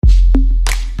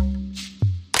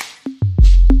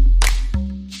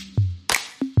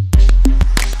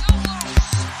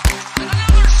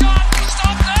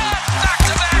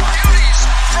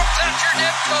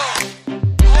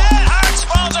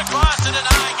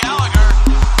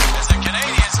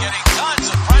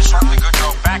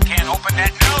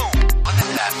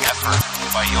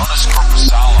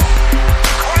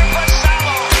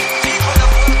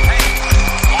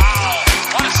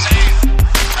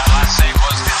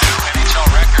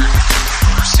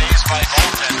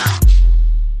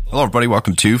Hello, everybody.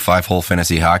 Welcome to Five Hole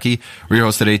Fantasy Hockey. We're your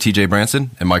hosts today, TJ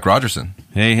Branson and Mike Rogerson.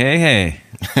 Hey.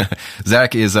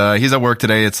 Zach is he's at work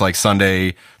today. It's like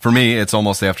Sunday. For me, it's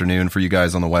almost afternoon. For you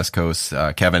guys on the West Coast,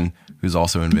 Kevin, who's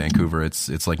also in Vancouver,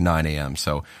 it's like 9 a.m.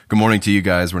 So good morning to you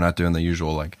guys. We're not doing the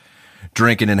usual like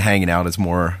drinking and hanging out. It's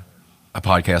more a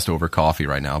podcast over coffee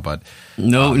right now. But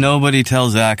nobody tell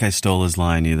Zach I stole his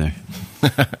line either.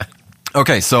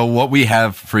 Okay, so what we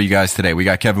have for you guys today, we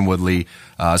got Kevin Woodley.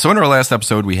 So in our last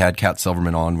episode, we had Kat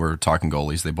Silverman on. We're talking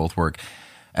goalies. They both work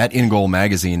at In Goal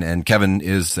Magazine, and Kevin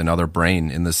is another brain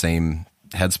in the same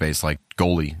headspace, like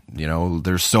goalie. You know,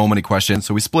 there's so many questions.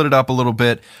 So we split it up a little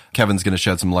bit. Kevin's going to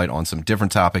shed some light on some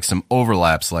different topics, some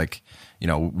overlaps. Like, you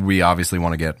know, we obviously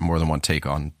want to get more than one take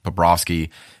on Bobrovsky,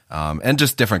 and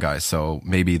just different guys. So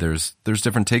maybe there's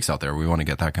different takes out there. We want to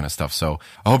get that kind of stuff. So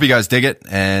I hope you guys dig it,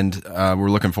 and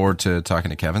we're looking forward to talking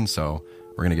to Kevin. So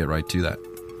we're going to get right to that.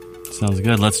 Sounds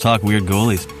good. Let's talk weird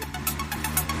goalies.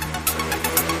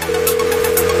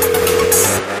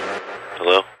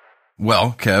 Hello?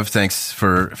 Well, Kev, thanks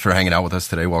for hanging out with us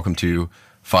today. Welcome to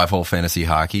Five Hole Fantasy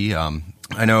Hockey.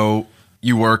 I know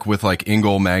you work with like In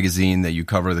Goal Magazine, that you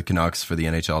cover the Canucks for the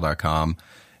NHL.com,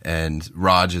 and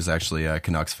Raj is actually a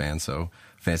Canucks fan, so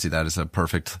fancy that is a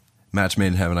perfect match made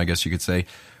in heaven, I guess you could say.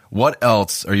 What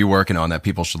else are you working on that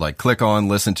people should like click on,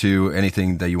 listen to,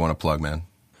 anything that you want to plug, man?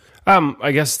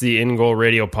 I guess the In Goal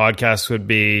Radio podcast would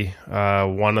be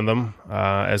one of them,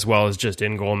 as well as just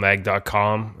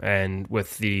ingoalmag.com, and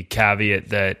with the caveat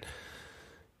that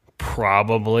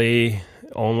probably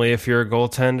only if you're a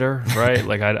goaltender, right?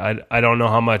 Like I don't know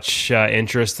how much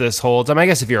interest this holds. I mean, I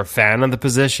guess if you're a fan of the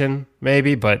position,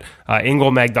 maybe, but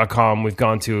ingoalmag.com, we've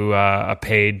gone to a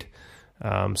paid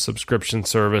subscription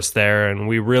service there, and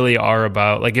we really are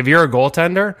about, like, if you're a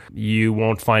goaltender, you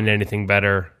won't find anything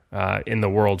better in the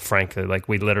world, frankly. Like,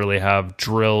 we literally have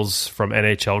drills from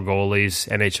NHL goalies,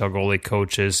 NHL goalie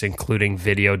coaches, including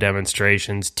video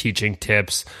demonstrations, teaching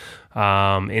tips,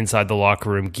 inside the locker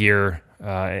room gear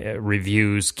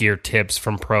reviews, gear tips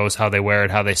from pros, how they wear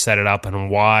it, how they set it up, and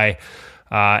why.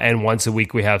 And once a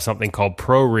week we have something called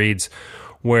Pro Reads,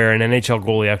 where an NHL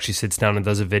goalie actually sits down and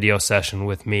does a video session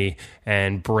with me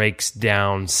and breaks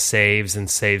down saves and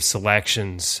save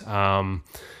selections.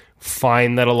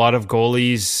 Find that a lot of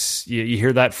goalies, you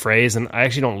hear that phrase, and I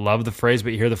actually don't love the phrase,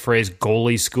 but you hear the phrase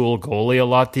goalie school goalie a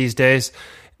lot these days.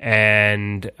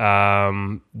 And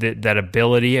that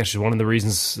ability, actually one of the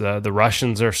reasons the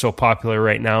Russians are so popular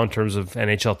right now in terms of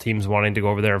NHL teams wanting to go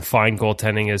over there and find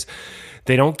goaltending, is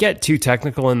they don't get too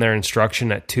technical in their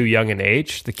instruction at too young an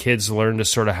age. The kids learn to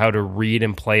sort of how to read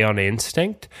and play on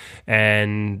instinct.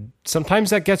 And sometimes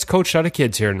that gets coached out of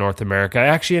kids here in North America,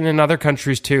 actually, and in other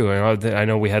countries too. I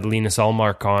know we had Linus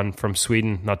Ullmark on from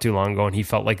Sweden not too long ago, and he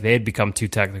felt like they had become too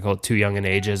technical at too young an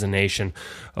age as a nation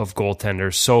of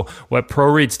goaltenders. So what Pro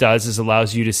Reads does is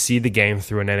allows you to see the game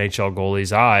through an NHL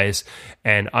goalie's eyes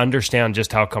and understand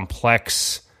just how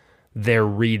complex their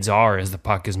reads are as the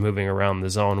puck is moving around the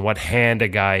zone, what hand a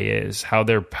guy is, how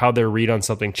their read on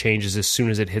something changes as soon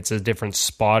as it hits a different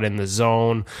spot in the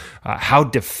zone, how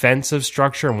defensive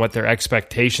structure and what their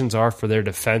expectations are for their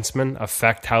defensemen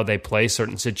affect how they play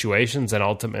certain situations, and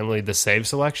ultimately the save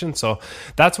selection. So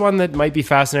that's one that might be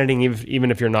fascinating even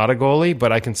if you're not a goalie,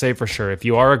 but I can say for sure, if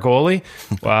you are a goalie,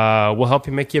 we'll help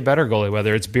you make you a better goalie,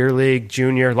 whether it's beer league,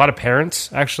 junior. A lot of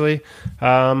parents actually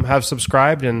have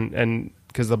subscribed, and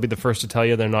because they'll be the first to tell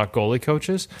you they're not goalie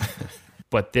coaches.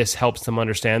 But this helps them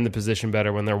understand the position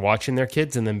better when they're watching their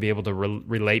kids, and then be able to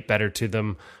relate better to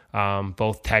them,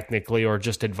 both technically or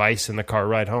just advice in the car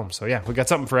ride home. So yeah, we got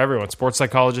something for everyone. Sports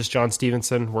psychologist John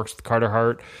Stevenson works with Carter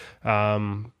Hart.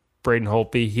 Braden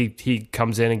Holtby, he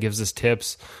comes in and gives us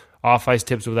tips. Off-ice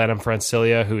tips with Adam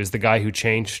Francilia, who is the guy who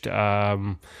changed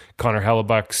Connor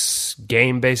Hellebuck's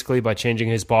game, basically, by changing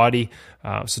his body.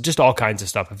 So just all kinds of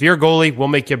stuff. If you're a goalie, we'll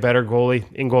make you a better goalie.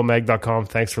 ingoalmag.com.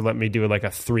 Thanks for letting me do like a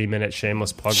 3-minute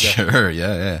shameless plug there. Sure,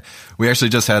 yeah. We actually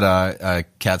just had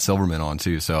Kat Silverman on,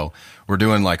 too. So we're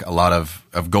doing like a lot of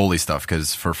goalie stuff,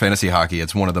 because for fantasy hockey,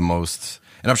 it's one of the most,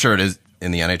 and I'm sure it is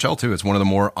in the NHL, too, it's one of the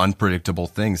more unpredictable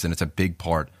things, and it's a big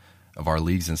part of our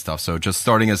leagues and stuff. So just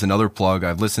starting as another plug,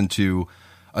 I've listened to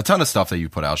a ton of stuff that you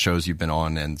put out, shows you've been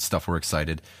on, and stuff we're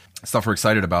excited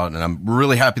about. And I'm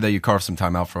really happy that you carved some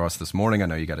time out for us this morning. I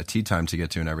know you got a tea time to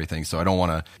get to and everything, so I don't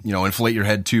want to, inflate your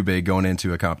head too big going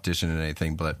into a competition and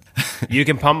anything, but you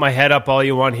can pump my head up all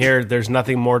you want here. There's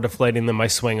nothing more deflating than my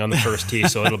swing on the first tee.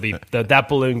 So it'll be that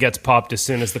balloon gets popped as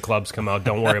soon as the clubs come out.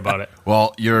 Don't worry about it.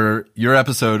 Well, your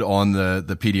episode on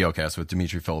the PDO cast with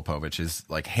Dmitry Filipovich is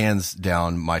like hands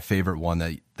down my favorite one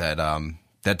that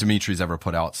that Dimitri's ever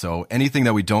put out. So anything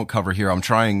that we don't cover here, I'm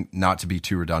trying not to be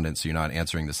too redundant so you're not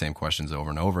answering the same questions over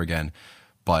and over again.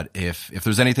 But if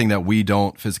there's anything that we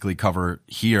don't physically cover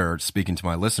here, speaking to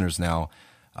my listeners now,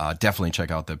 definitely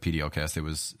check out the PDOcast. It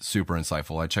was super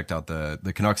insightful. I checked out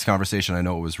the Canucks conversation. I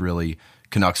know it was really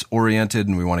Canucks oriented,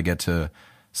 and we want to get to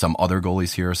some other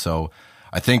goalies here. So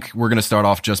I think we're going to start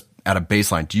off just at a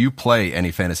baseline. Do you play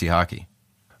any fantasy hockey?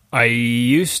 I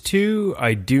used to.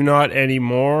 I do not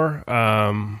anymore.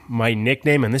 My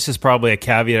nickname, and this is probably a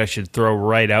caveat I should throw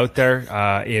right out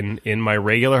there, in my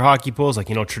regular hockey pools, like,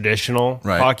 traditional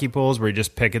hockey pools where you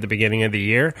just pick at the beginning of the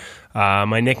year.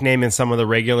 My nickname in some of the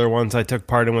regular ones I took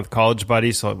part in with college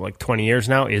buddies, so like 20 years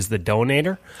now, is the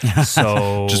Donator.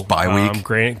 So just bye week.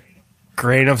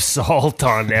 Grain of salt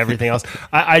on everything else.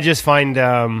 I just find,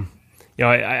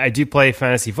 I do play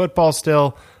fantasy football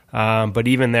still. But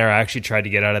even there, I actually tried to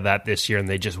get out of that this year, and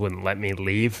they just wouldn't let me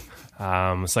leave.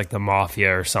 It's like the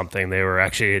Mafia or something. They were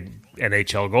actually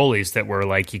NHL goalies that were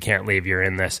like, you can't leave, you're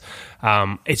in this.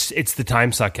 It's the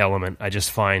time suck element. I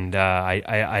just find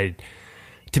I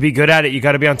to be good at it, you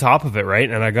got to be on top of it, right?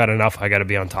 And I got to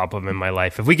be on top of in my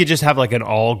life. If we could just have like an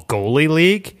all goalie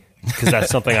league, because that's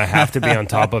something I have to be on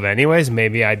top of anyways,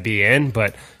 maybe I'd be in.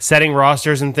 But setting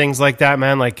rosters and things like that,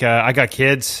 man, like I got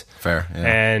kids. Fair, yeah.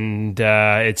 And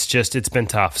it's been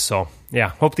tough. So, yeah,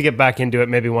 hope to get back into it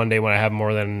maybe one day when I have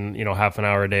more than, half an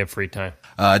hour a day of free time.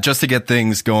 Just to get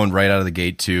things going right out of the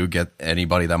gate, to get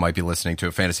anybody that might be listening to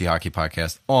a fantasy hockey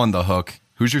podcast on the hook,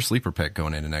 who's your sleeper pick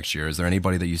going into next year? Is there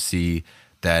anybody that you see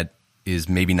that is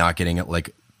maybe not getting it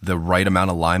like the right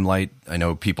amount of limelight? I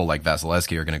know people like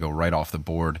Vasilevsky are going to go right off the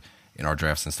board in our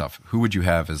drafts and stuff. Who would you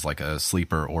have as like a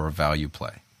sleeper or a value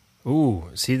play? Ooh,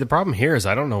 see, the problem here is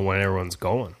I don't know when everyone's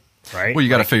going. Right? Well, you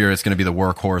got to figure it's going to be the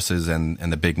workhorses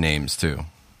and the big names too.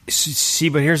 See,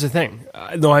 but here's the thing.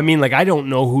 No, I mean, like, I don't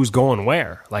know who's going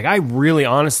where. Like, I really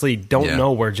honestly don't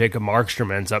know where Jacob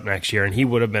Markstrom ends up next year, and he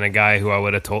would have been a guy who I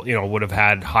would have told, would have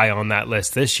had high on that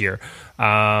list this year.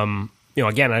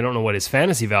 Again, I don't know what his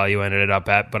fantasy value ended up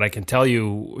at, but I can tell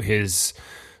you his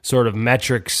sort of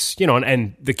metrics,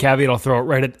 and the caveat I'll throw out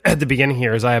right at the beginning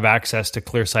here is I have access to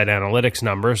ClearSight Analytics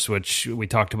numbers, which we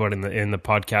talked about in the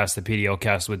podcast, the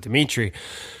PDOcast with Dimitri.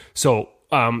 So,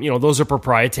 those are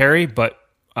proprietary, but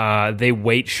they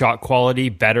weight shot quality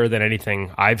better than anything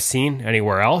I've seen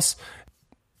anywhere else.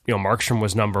 Markstrom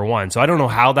was number one. So I don't know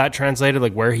how that translated,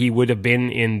 like where he would have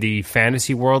been in the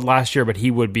fantasy world last year, but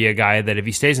he would be a guy that if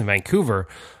he stays in Vancouver,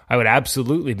 I would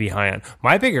absolutely be high on.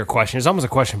 My bigger question is almost a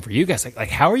question for you guys. Like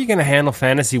how are you going to handle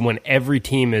fantasy when every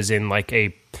team is in like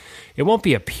it won't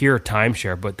be a pure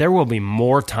timeshare, but there will be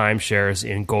more timeshares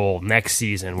in goal next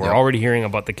season. We're already hearing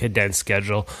about the condensed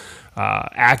schedule.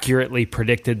 Accurately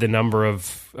predicted the number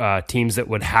of teams that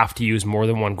would have to use more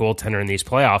than one goaltender in these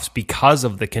playoffs because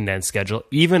of the condensed schedule,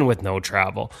 even with no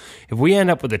travel. If we end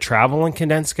up with a travel and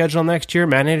condensed schedule next year,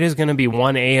 man, it is going to be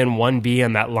 1A and 1B,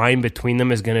 and that line between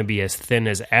them is going to be as thin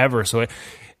as ever. So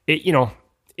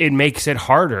it makes it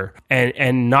harder.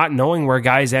 And not knowing where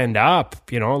guys end up,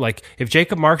 like if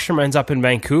Jacob Markstrom ends up in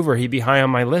Vancouver, he'd be high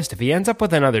on my list. If he ends up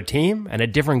with another team and a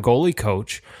different goalie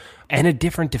coach and a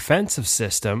different defensive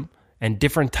system and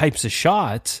different types of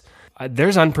shots,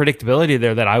 there's unpredictability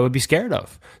there that I would be scared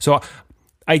of. So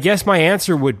I guess my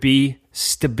answer would be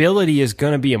stability is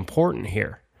going to be important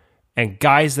here. And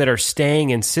guys that are staying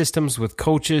in systems with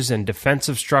coaches and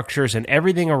defensive structures and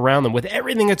everything around them, with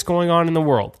everything that's going on in the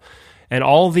world and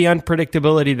all the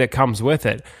unpredictability that comes with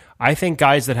it, I think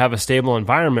guys that have a stable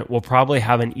environment will probably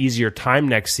have an easier time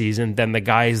next season than the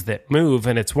guys that move.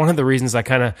 And it's one of the reasons I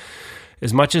kind of,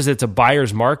 as much as it's a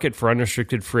buyer's market for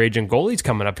unrestricted free agent goalies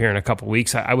coming up here in a couple of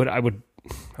weeks, I would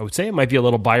say it might be a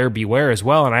little buyer beware as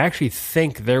well. And I actually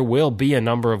think there will be a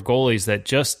number of goalies that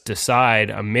just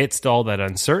decide amidst all that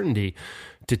uncertainty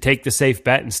to take the safe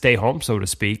bet and stay home, so to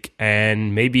speak,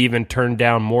 and maybe even turn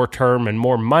down more term and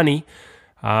more money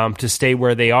to stay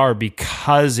where they are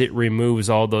because it removes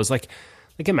all those like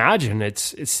imagine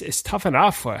it's tough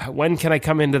enough. When can I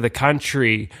come into the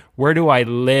country? Where do I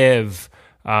live?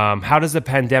 How does the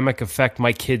pandemic affect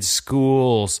my kids'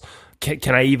 schools?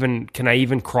 Can I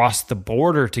even cross the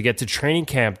border to get to training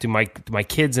camp? Do my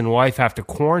kids and wife have to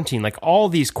quarantine? Like all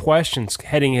these questions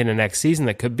heading into next season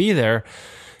that could be there.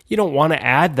 You don't want to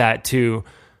add that to,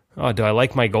 do I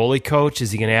like my goalie coach?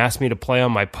 Is he going to ask me to play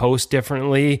on my post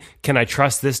differently? Can I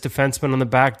trust this defenseman on the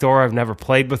back door? I've never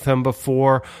played with him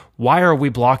before. Why are we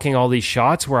blocking all these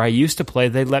shots where I used to play?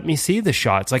 They'd let me see the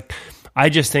shots. Like, I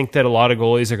just think that a lot of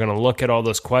goalies are going to look at all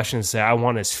those questions and say, I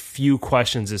want as few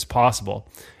questions as possible.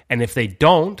 And if they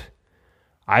don't,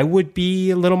 I would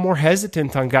be a little more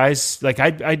hesitant on guys. Like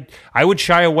I would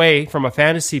shy away from a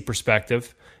fantasy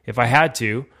perspective if I had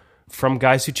to from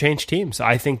guys who change teams.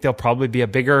 I think there'll probably be a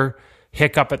bigger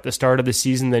hiccup at the start of the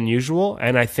season than usual,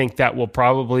 and I think that will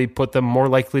probably put them more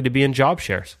likely to be in job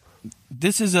shares.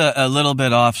 This is a little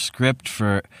bit off script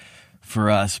for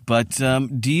us, but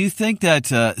do you think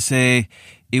that, say,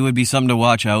 it would be something to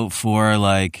watch out for?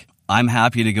 Like, I'm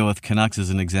happy to go with Canucks as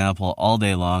an example all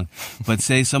day long, but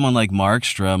say someone like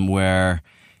Markstrom, where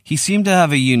he seemed to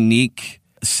have a unique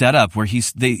setup where he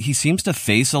seems to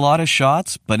face a lot of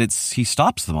shots, but he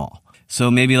stops them all. So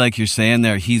maybe like you're saying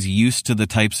there, he's used to the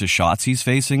types of shots he's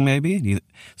facing maybe.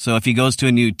 So if he goes to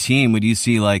a new team, would you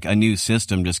see like a new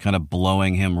system just kind of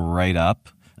blowing him right up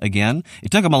again? It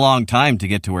took him a long time to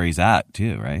get to where he's at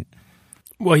too, right?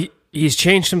 Well, he's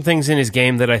changed some things in his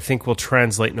game that I think will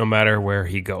translate no matter where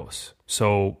he goes.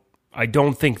 So I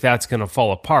don't think that's going to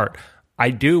fall apart. I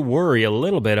do worry a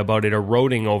little bit about it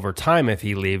eroding over time if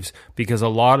he leaves, because a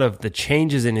lot of the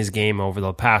changes in his game over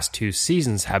the past 2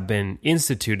 seasons have been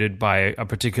instituted by a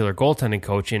particular goaltending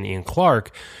coach in Ian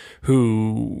Clark,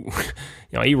 who,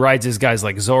 he rides his guys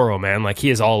like Zorro, man. Like,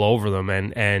 he is all over them.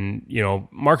 And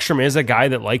Markstrom is a guy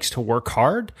that likes to work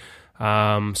hard.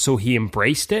 So he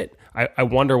embraced it. I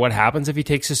wonder what happens if he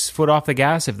takes his foot off the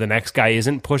gas, if the next guy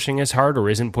isn't pushing as hard or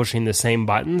isn't pushing the same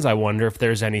buttons. I wonder if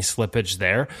there's any slippage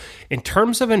there. In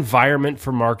terms of environment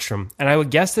for Markstrom, and I would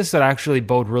guess this would actually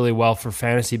bode really well for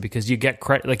fantasy because you get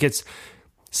credit, like it's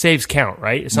saves count,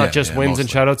 right? It's not just wins mostly. And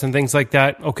shutouts and things like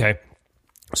that. Okay.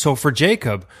 So for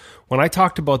Jacob, when I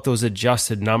talked about those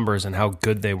adjusted numbers and how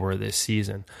good they were this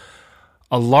season,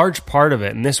 a large part of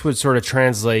it, and this would sort of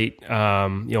translate,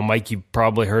 Mike, you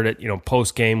probably heard it,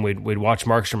 post-game, we'd watch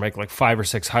Markstrom make like 5 or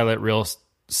 6 highlight reel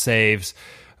saves.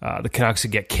 The Canucks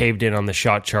would get caved in on the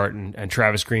shot chart, and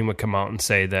Travis Green would come out and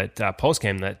say that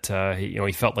post-game that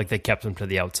he felt like they kept him to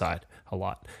the outside a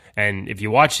lot. And if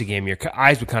you watch the game, your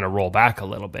eyes would kind of roll back a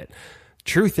little bit.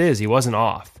 Truth is, he wasn't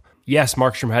off. Yes,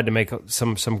 Markstrom had to make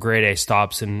some grade A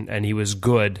stops, and he was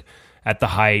good at the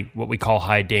what we call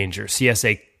high danger.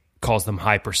 CSA calls them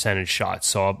high percentage shots.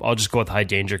 So I'll just go with high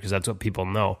danger because that's what people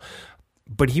know.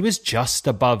 But he was just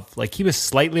above, like he was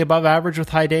slightly above average with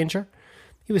high danger.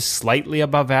 He was slightly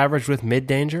above average with mid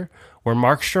danger, where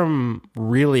Markstrom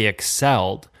really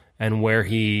excelled and where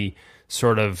he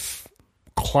sort of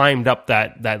climbed up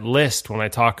that list when I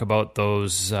talk about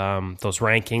those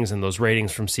rankings and those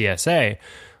ratings from CSA.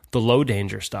 The low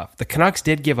danger stuff. The Canucks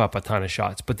did give up a ton of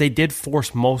shots, but they did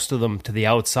force most of them to the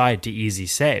outside to easy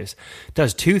saves. It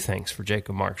does 2 things for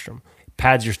Jacob Markstrom. It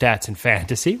pads your stats in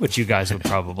fantasy, which you guys would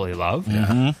probably love,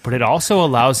 but it also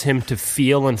allows him to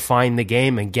feel and find the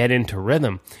game and get into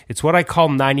rhythm. It's what I call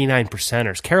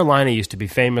 99%ers. Carolina used to be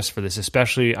famous for this,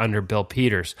 especially under Bill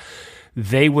Peters.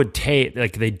 They would take,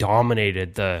 like they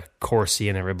dominated the Corsi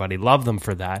and everybody loved them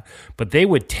for that, but they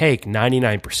would take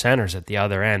 99%ers at the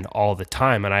other end all the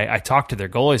time. And I talked to their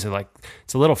goalies and like,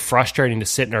 it's a little frustrating to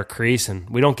sit in our crease and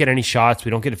we don't get any shots.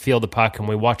 We don't get to feel the puck and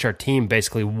we watch our team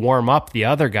basically warm up the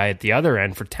other guy at the other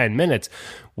end for 10 minutes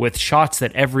with shots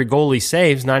that every goalie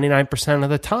saves 99% of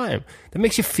the time. That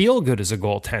makes you feel good as a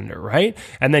goaltender, right?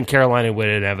 And then Carolina would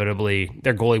inevitably,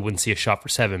 their goalie wouldn't see a shot for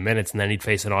 7 minutes and then he'd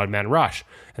face an odd man rush.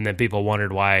 And then people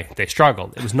wondered why they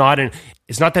struggled. It's not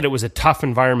that it was a tough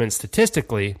environment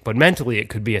statistically, but mentally it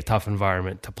could be a tough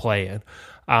environment to play in.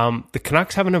 The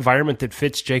Canucks have an environment that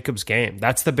fits Jacob's game.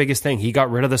 That's the biggest thing. He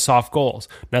got rid of the soft goals.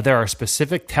 Now, there are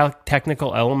specific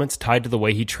technical elements tied to the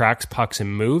way he tracks pucks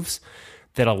and moves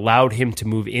that allowed him to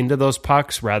move into those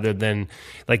pucks rather than,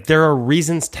 like, there are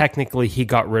reasons technically he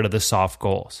got rid of the soft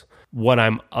goals. What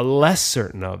I'm less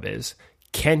certain of is,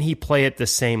 can he play at the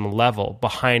same level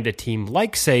behind a team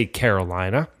like, say,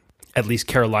 Carolina? At least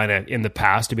Carolina in the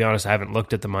past. To be honest, I haven't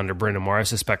looked at them under Brind'Amour. I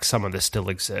suspect some of this still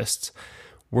exists,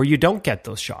 where you don't get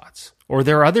those shots. Or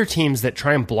there are other teams that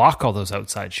try and block all those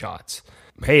outside shots.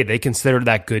 Hey, they consider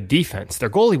that good defense. Their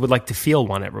goalie would like to feel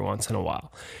one every once in a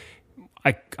while.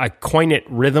 I coin it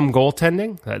rhythm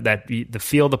goaltending, that the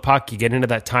feel the puck, you get into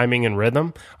that timing and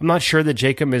rhythm. I'm not sure that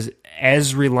Jacob is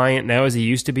as reliant now as he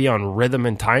used to be on rhythm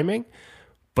and timing,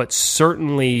 but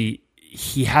certainly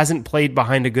he hasn't played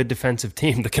behind a good defensive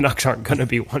team. The Canucks aren't going to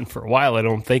be one for a while, I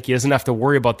don't think. He doesn't have to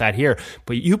worry about that here.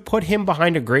 But you put him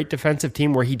behind a great defensive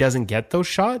team where he doesn't get those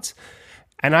shots,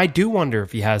 and I do wonder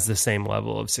if he has the same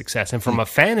level of success. And from a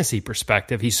fantasy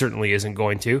perspective, he certainly isn't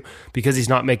going to, because he's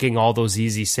not making all those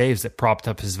easy saves that propped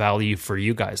up his value for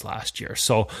you guys last year.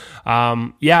 So,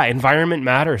 environment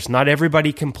matters. Not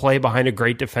everybody can play behind a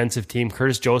great defensive team.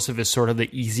 Curtis Joseph is sort of the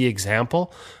easy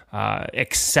example.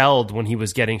 Excelled when he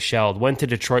was getting shelled. Went to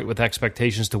Detroit with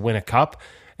expectations to win a cup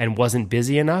and wasn't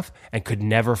busy enough and could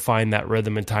never find that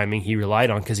rhythm and timing he relied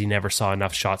on because he never saw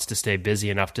enough shots to stay busy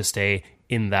enough to stay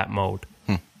in that mode.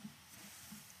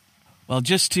 Well,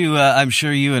 just to, I'm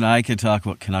sure you and I could talk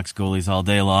about Canucks goalies all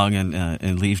day long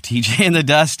and leave TJ in the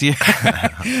dust here.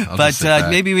 But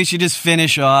maybe we should just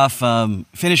finish off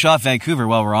Vancouver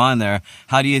while we're on there.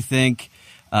 How do you think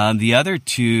the other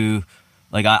two?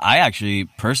 Like I actually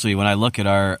personally, when I look at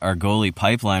our goalie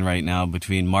pipeline right now,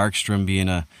 between Markstrom being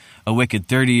a wicked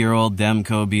 30-year-old,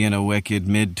 Demko being a wicked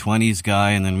mid-20s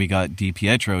guy, and then we got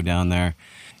DiPietro down there.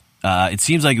 It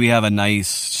seems like we have a nice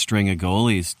string of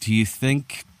goalies. Do you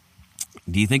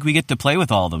think we get to play with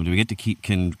all of them? Do we get to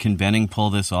can Benning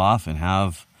pull this off and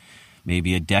have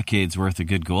maybe a decade's worth of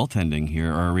good goaltending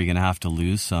here, or are we going to have to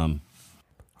lose some?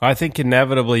 I think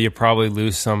inevitably you probably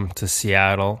lose some to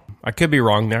Seattle. I could be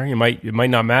wrong there. It might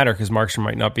not matter because Markstrom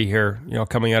might not be here,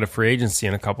 coming out of free agency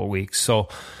in a couple of weeks. So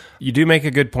you do make a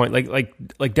good point. Like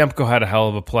Demko had a hell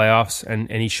of a playoffs, and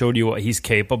he showed you what he's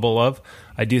capable of.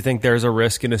 I do think there's a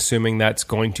risk in assuming that's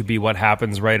going to be what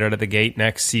happens right out of the gate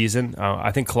next season.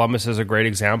 I think Columbus is a great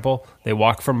example. They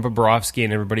walk from Bobrovsky,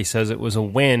 and everybody says it was a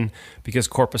win because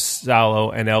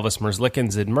Korpisalo and Elvis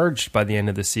Merzlikins had merged by the end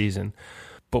of the season.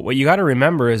 But what you got to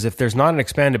remember is if there's not an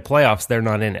expanded playoffs, they're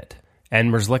not in it.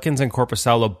 And Merzlikins and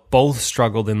Korpisalo both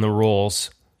struggled in the roles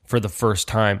for the first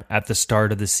time at the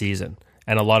start of the season.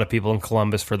 And a lot of people in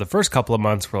Columbus for the first couple of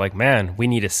months were like, man, we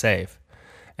need a save.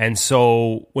 And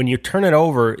so when you turn it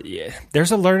over,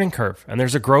 there's a learning curve and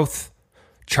there's a growth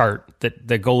chart that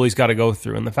the goalie's got to go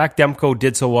through. And the fact Demko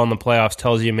did so well in the playoffs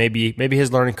tells you maybe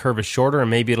his learning curve is shorter and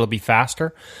maybe it'll be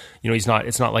faster. It's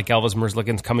not like Elvis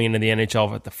Merzlikins coming into the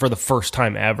NHL for the first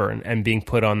time ever and being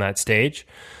put on that stage.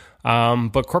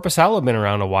 But Korpisalo had been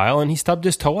around a while, and he stubbed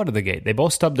his toe out of the gate. They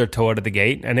both stubbed their toe out of the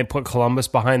gate, and it put Columbus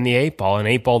behind the 8-ball, an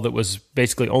 8-ball that was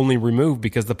basically only removed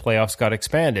because the playoffs got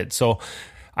expanded. So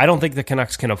I don't think the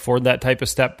Canucks can afford that type of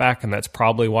step back, and that's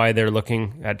probably why they're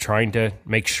looking at trying to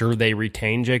make sure they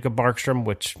retain Jacob Markstrom,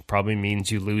 which probably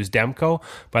means you lose Demko.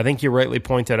 But I think you rightly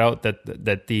pointed out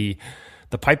that the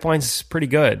pipeline's pretty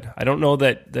good. I don't know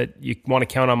that you want to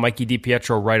count on Mikey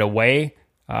DiPietro right away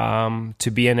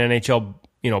to be an NHL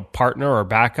partner or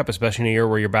backup, especially in a year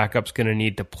where your backup's going to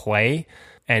need to play.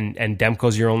 And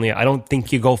Demko's your only. I don't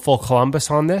think you go full Columbus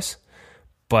on this,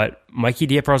 but Mikey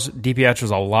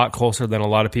DiPietro's a lot closer than a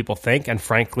lot of people think, and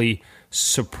frankly,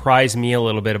 surprised me a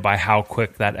little bit by how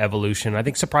quick that evolution. I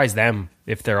think surprised them,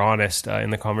 if they're honest, in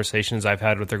the conversations I've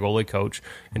had with their goalie coach,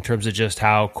 in terms of just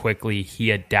how quickly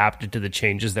he adapted to the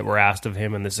changes that were asked of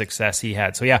him and the success he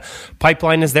had. So yeah,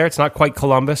 pipeline is there. It's not quite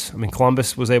Columbus. I mean,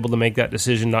 Columbus was able to make that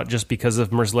decision not just because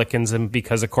of Merzlikins and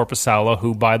because of Korpisalo,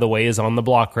 who, by the way, is on the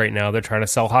block right now. They're trying to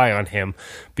sell high on him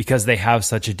because they have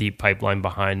such a deep pipeline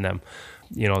behind them.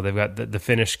 They've got the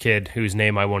Finnish kid whose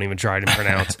name I won't even try to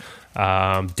pronounce.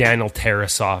 Daniel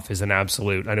Tarasov is an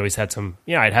absolute. I know he's had some.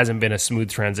 It hasn't been a smooth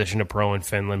transition to pro in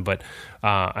Finland, but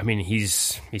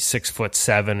he's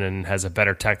 6'7" and has a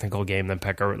better technical game than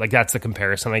Pekka. Like, that's the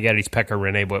comparison I get. He's Pekka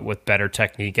Rinne, but with better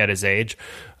technique at his age.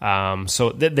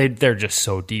 So they're just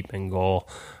so deep in goal.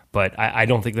 But I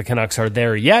don't think the Canucks are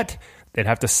there yet. They'd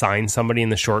have to sign somebody in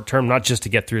the short term, not just to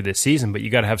get through this season, but you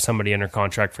got to have somebody under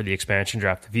contract for the expansion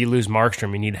draft. If you lose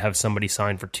Markstrom, you need to have somebody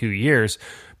signed for 2 years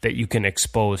that you can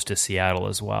expose to Seattle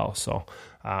as well. So,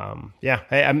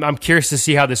 I'm curious to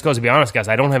see how this goes. To be honest, guys,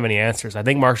 I don't have any answers. I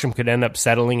think Markstrom could end up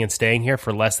settling and staying here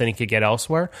for less than he could get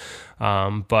elsewhere.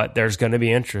 But there's going to be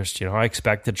interest. I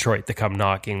expect Detroit to come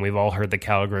knocking. We've all heard the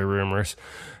Calgary rumors.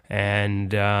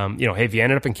 And, hey, if he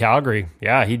ended up in Calgary,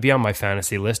 he'd be on my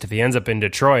fantasy list. If he ends up in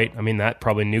Detroit, that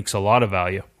probably nukes a lot of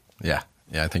value. Yeah,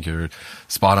 I think you're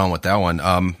spot on with that one.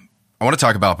 I want to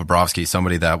talk about Bobrovsky,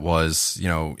 somebody that was,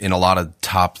 in a lot of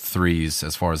top threes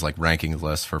as far as like ranking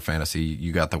lists for fantasy.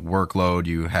 You got the workload,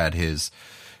 you had his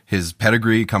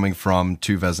pedigree coming from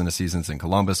 2 Vezina seasons in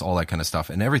Columbus, all that kind of stuff,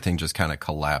 and everything just kind of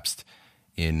collapsed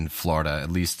in Florida,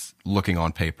 at least looking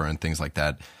on paper and things like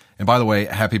that. And by the way,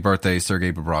 happy birthday,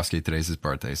 Sergei Bobrovsky. Today's his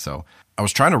birthday. So I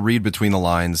was trying to read between the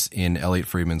lines in Elliot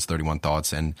Friedman's 31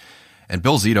 Thoughts, and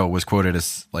Bill Zito was quoted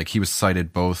as, like, he was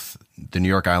cited both the New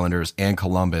York Islanders and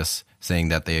Columbus, saying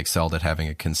that they excelled at having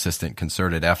a consistent,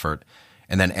 concerted effort,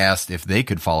 and then asked if they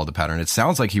could follow the pattern. It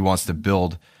sounds like he wants to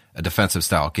build a defensive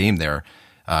style game there.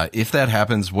 If that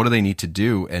happens, what do they need to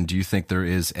do? And do you think there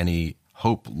is any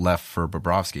hope left for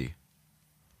Bobrovsky?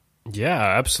 Yeah,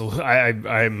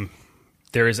 absolutely.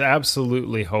 There is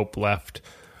absolutely hope left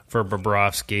for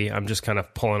Bobrovsky. I'm just kind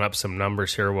of pulling up some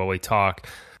numbers here while we talk.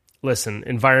 Listen,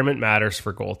 environment matters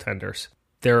for goaltenders.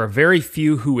 There are very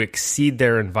few who exceed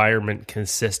their environment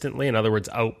consistently. In other words,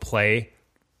 outplay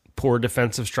poor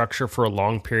defensive structure for a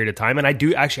long period of time, and I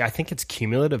think it's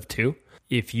cumulative too.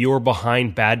 If you're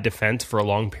behind bad defense for a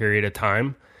long period of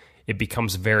time, it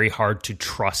becomes very hard to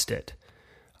trust it.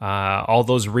 All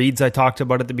those reads I talked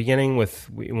about at the beginning with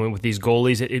these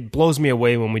goalies, it blows me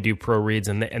away when we do pro reads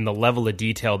and the level of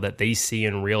detail that they see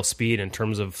in real speed in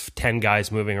terms of 10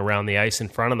 guys moving around the ice in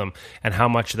front of them and how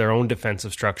much their own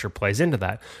defensive structure plays into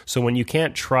that. So when you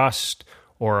can't trust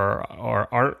or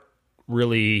aren't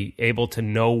really able to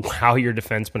know how your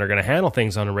defensemen are going to handle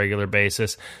things on a regular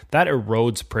basis, that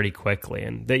erodes pretty quickly.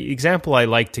 And the example I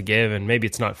like to give, and maybe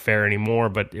it's not fair anymore,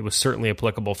 but it was certainly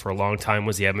applicable for a long time,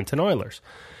 was the Edmonton Oilers.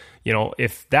 You know,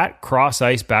 if that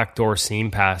cross-ice backdoor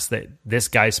seam pass that this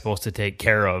guy's supposed to take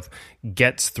care of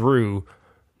gets through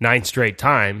 9 straight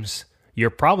times, you're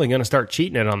probably going to start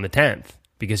cheating it on the 10th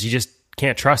because you just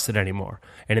can't trust it anymore.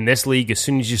 And in this league, as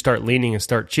soon as you start leaning and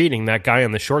start cheating, that guy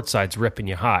on the short side's ripping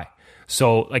you high.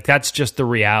 So, like, that's just the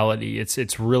reality.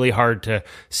 It's really hard to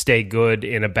stay good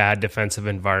in a bad defensive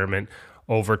environment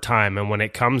over time. And when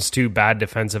it comes to bad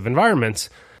defensive environments,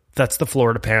 that's the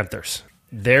Florida Panthers.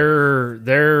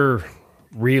 They're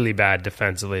really bad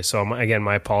defensively. So, again,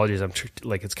 my apologies.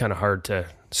 It's kind of hard to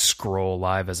scroll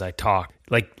live as I talk.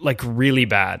 Like really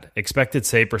bad. Expected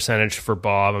save percentage for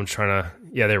Bob.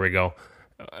 Yeah, there we go.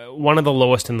 One of the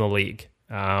lowest in the league.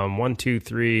 1, 2,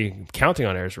 3, counting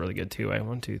on air is really good too.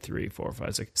 1, 2, 3, 4,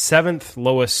 5, 6. 7th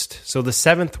lowest, so the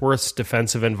 7th worst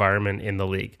defensive environment in the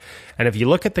league. And if you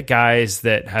look at the guys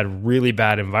that had really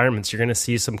bad environments, you're going to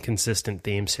see some consistent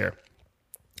themes here.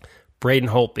 Braden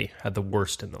Holtby had the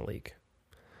worst in the league.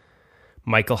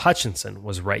 Michael Hutchinson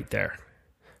was right there.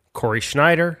 Corey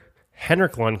Schneider,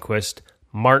 Henrik Lundqvist,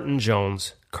 Martin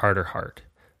Jones, Carter Hart.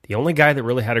 The only guy that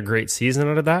really had a great season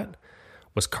out of that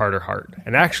was Carter Hart.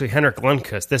 And actually, Henrik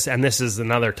Lundqvist, this is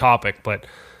another topic, but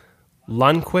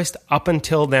Lundqvist, up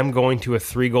until them going to a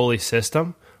 3-goalie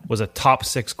system, was a top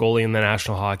 6 goalie in the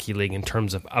National Hockey League in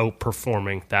terms of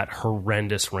outperforming that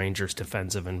horrendous Rangers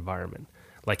defensive environment.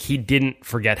 Like, he didn't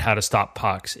forget how to stop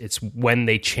pucks. It's when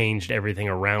they changed everything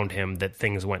around him that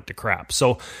things went to crap.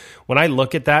 So when I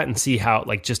look at that and see how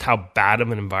bad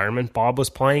of an environment Bob was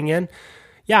playing in,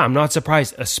 yeah, I'm not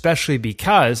surprised, especially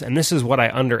because, and this is what I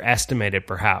underestimated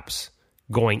perhaps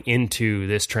going into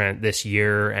this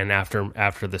year and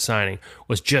after the signing,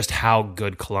 was just how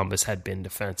good Columbus had been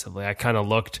defensively. I kind of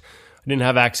looked, I didn't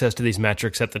have access to these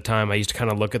metrics at the time. I used to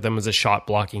kind of look at them as a shot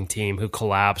blocking team who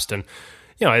collapsed, and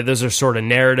you know, those are sort of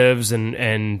narratives,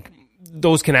 and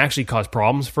those can actually cause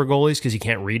problems for goalies because you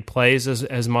can't read plays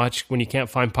as much when you can't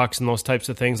find pucks and those types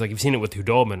of things. Like, you've seen it with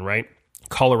Hudobin, right?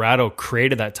 Colorado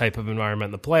created that type of environment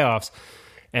in the playoffs.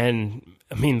 And,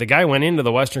 I mean, the guy went into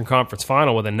the Western Conference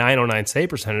Final with a .909 save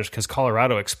percentage because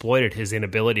Colorado exploited his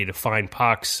inability to find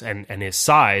pucks and his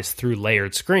size through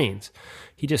layered screens.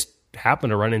 He just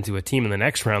happened to run into a team in the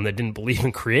next round that didn't believe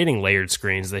in creating layered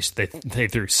screens. They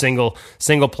threw single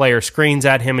player screens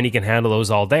at him, and he can handle those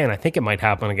all day. And I think it might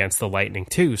happen against the Lightning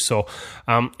too. So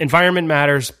environment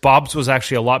matters. Bob's was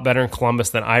actually a lot better in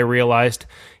Columbus than I realized.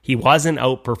 He wasn't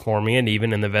outperforming it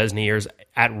even in the Vezina years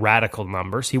at radical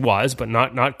numbers. He was, but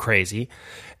not crazy.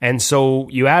 And so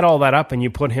you add all that up and you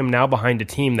put him now behind a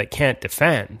team that can't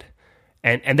defend.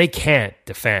 And they can't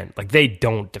defend. Like, they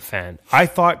don't defend. I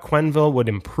thought Quenneville would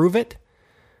improve it,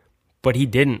 but he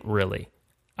didn't really.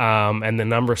 And the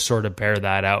numbers sort of bear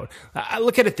that out. I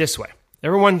look at it this way.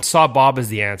 Everyone saw Bob as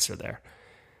the answer there.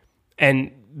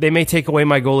 And they may take away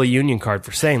my goalie union card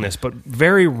for saying this, but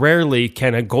very rarely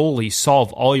can a goalie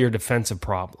solve all your defensive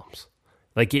problems.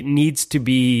 Like, it needs to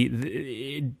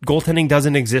be... Goaltending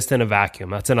doesn't exist in a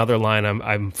vacuum. That's another line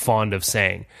I'm fond of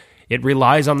saying. It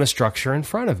relies on the structure in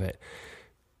front of it.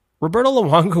 Roberto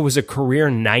Luongo was a career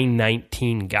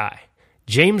 .919 guy.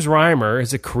 James Reimer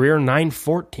is a career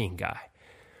 .914 guy.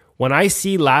 When I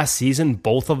see last season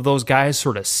both of those guys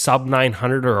sort of sub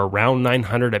 900 or around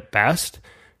 900 at best,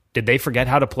 did they forget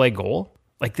how to play goal?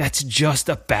 Like, that's just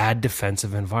a bad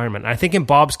defensive environment. I think in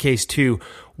Bob's case too,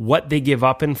 what they give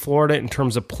up in Florida in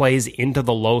terms of plays into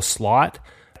the low slot,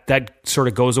 that sort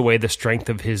of goes away the strength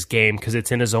of his game because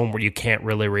it's in a zone where you can't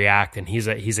really react, and he's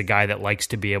a guy that likes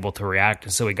to be able to react,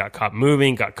 and so he got caught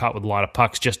moving, got caught with a lot of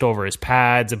pucks just over his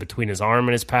pads and between his arm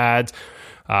and his pads,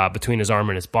 between his arm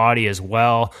and his body as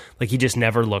well. Like, he just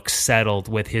never looks settled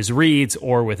with his reads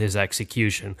or with his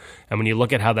execution. And when you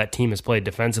look at how that team has played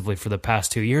defensively for the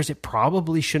past 2 years, it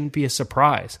probably shouldn't be a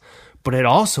surprise. But it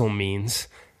also means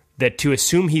that to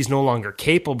assume he's no longer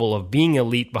capable of being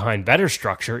elite behind better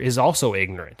structure is also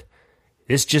ignorant.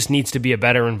 This just needs to be a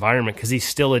better environment because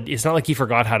it's not like he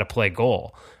forgot how to play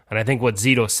goal. And I think what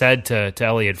Zito said to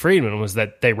Elliot Friedman was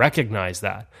that they recognize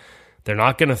that. They're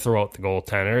not going to throw out the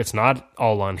goaltender. It's not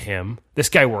all on him. This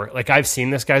guy I've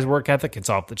seen this guy's work ethic. It's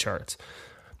off the charts.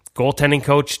 Goaltending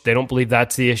coach, they don't believe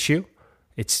that's the issue.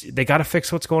 They got to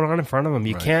fix what's going on in front of them.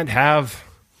 You can't have,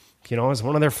 as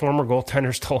one of their former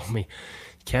goaltenders told me,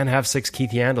 you can't have 6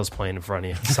 Keith Yandles playing in front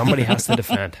of you. Somebody has to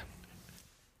defend.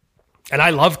 And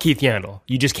I love Keith Yandle.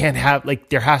 You just can't have,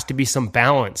 there has to be some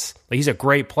balance. He's a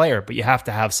great player, but you have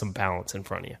to have some balance in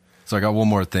front of you. So I got one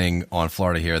more thing on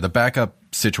Florida here. The backup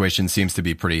situation seems to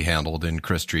be pretty handled in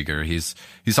Chris Drieger. He's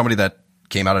somebody that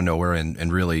came out of nowhere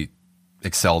and really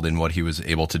excelled in what he was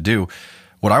able to do.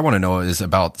 What I want to know is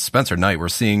about Spencer Knight. We're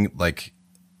seeing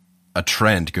a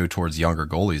trend go towards younger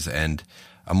goalies, and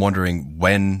I'm wondering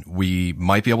when we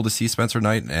might be able to see Spencer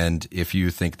Knight and if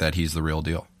you think that he's the real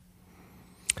deal.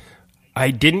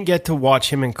 I didn't get to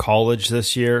watch him in college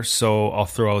this year, so I'll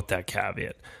throw out that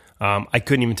caveat. I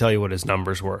couldn't even tell you what his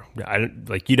numbers were.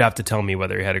 You'd have to tell me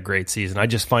whether he had a great season. I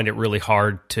just find it really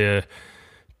hard to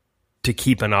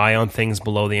keep an eye on things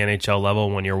below the NHL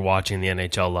level when you're watching the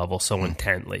NHL level so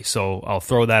intently. So I'll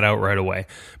throw that out right away.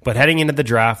 But heading into the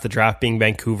draft being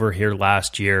Vancouver here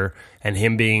last year, and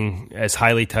him being as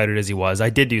highly touted as he was,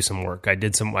 I did do some work. We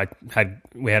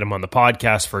had him on the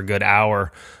podcast for a good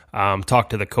hour. Talked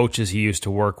to the coaches he used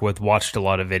to work with, watched a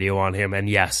lot of video on him, and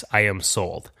yes, I am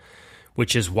sold.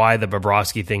 Which is why the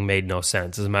Bobrovsky thing made no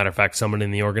sense. As a matter of fact, someone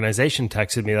in the organization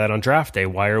texted me that on draft day.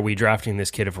 Why are we drafting this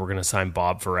kid if we're going to sign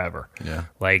Bob forever? Yeah.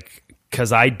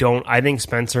 Because I think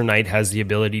Spencer Knight has the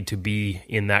ability to be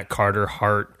in that Carter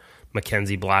Hart,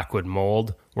 Mackenzie Blackwood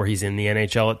mold where he's in the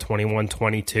NHL at 21,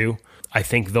 22. I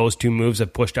think those two moves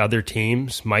have pushed other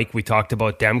teams. Mike, we talked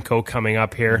about Demko coming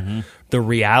up here. Mm-hmm. The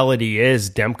reality is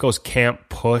Demko's camp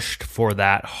pushed for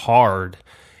that hard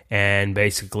and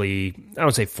basically, I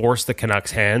don't say force the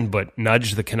Canucks' hand, but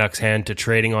nudge the Canucks' hand to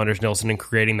trading Anders Nilsson and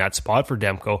creating that spot for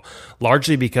Demko,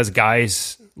 largely because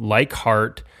guys like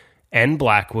Hart and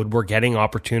Blackwood were getting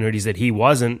opportunities that he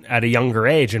wasn't at a younger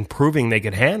age and proving they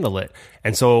could handle it.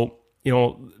 And so,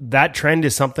 that trend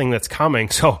is something that's coming.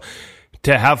 So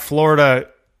to have Florida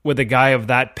with a guy of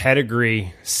that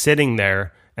pedigree sitting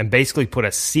there and basically put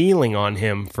a ceiling on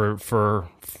him for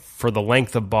the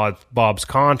length of Bob's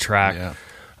contract,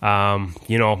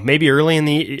 maybe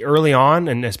early on,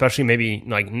 and especially maybe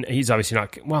he's obviously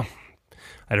not, well,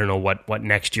 I don't know what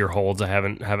next year holds. I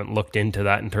haven't looked into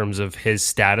that in terms of his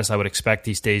status. I would expect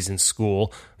he stays in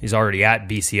school. He's already at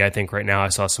BC, I think, right now. I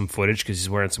saw some footage because he's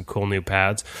wearing some cool new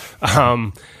pads.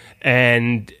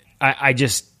 And I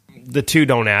just, the two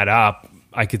don't add up.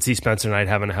 I could see Spencer Knight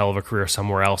having a hell of a career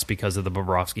somewhere else because of the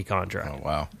Bobrovsky contract. Oh,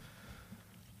 wow.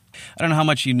 I don't know how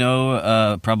much you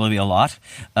know, probably a lot,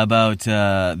 about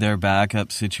their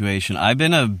backup situation. I've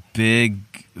been a big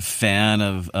fan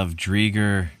of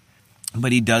Drieger,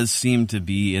 but he does seem to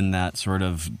be in that sort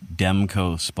of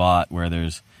Demko spot where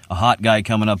there's a hot guy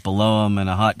coming up below him and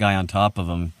a hot guy on top of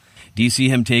him. Do you see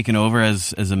him taking over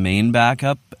as a main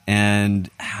backup? And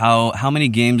how many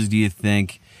games do you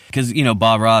think? Because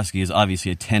Bobrovsky is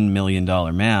obviously a $10 million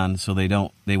man, so they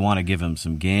want to give him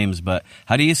some games. But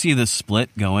how do you see the split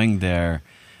going there?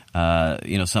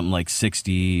 Something like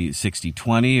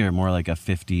 60-20 or more like a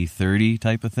 50-30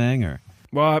 type of thing, or?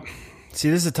 Well, see,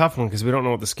 this is a tough one because we don't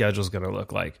know what the schedule is going to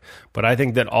look like. But I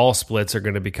think that all splits are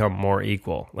going to become more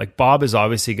equal. Bob is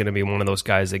obviously going to be one of those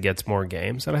guys that gets more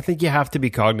games. And I think you have to be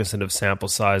cognizant of sample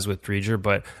size with Drieger.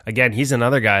 But again, he's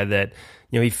another guy that,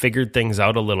 he figured things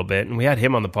out a little bit. And we had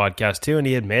him on the podcast too. And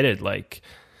he admitted,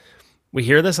 we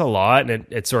hear this a lot, and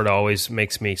it sort of always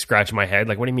makes me scratch my head.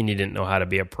 What do you mean you didn't know how to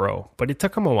be a pro? But it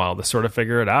took him a while to sort of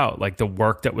figure it out, the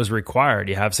work that was required.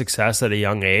 You have success at a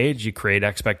young age. You create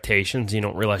expectations. You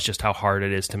don't realize just how hard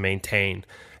it is to maintain.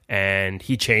 And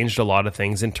he changed a lot of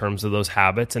things in terms of those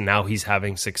habits, and now he's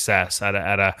having success at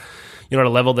a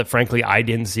level that, frankly, I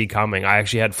didn't see coming. I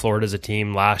actually had Florida as a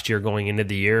team last year going into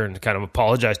the year, and kind of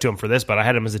apologize to him for this, but I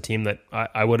had him as a team that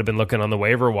I would have been looking on the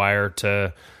waiver wire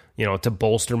to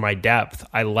bolster my depth.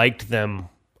 I liked them.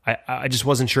 I just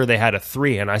wasn't sure they had a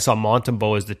 3, and I saw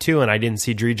Montembeault as the 2, and I didn't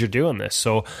see Drieger doing this.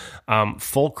 So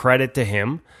full credit to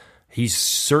him. He's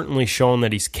certainly shown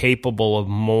that he's capable of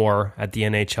more at the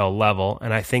NHL level,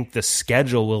 and I think the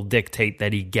schedule will dictate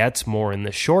that he gets more in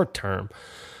the short term.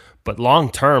 But long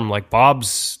term,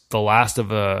 Bob's the last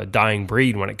of a dying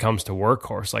breed when it comes to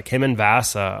workhorse. Him and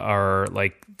Vasa are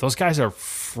those guys are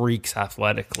freaks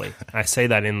athletically. I say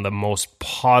that in the most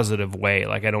positive way.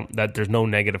 There's no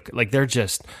negative. They're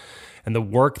just, and the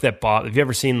work that Bob. Have you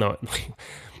ever seen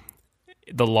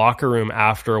the locker room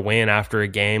after a win, after a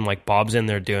game, like Bob's in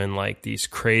there doing like these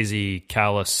crazy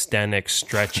calisthenic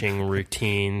stretching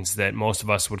routines that most of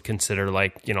us would consider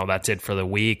like, that's it for the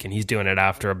week. And he's doing it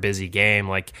after a busy game.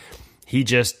 Like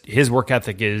his work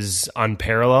ethic is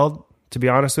unparalleled, to be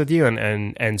honest with you.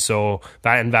 And so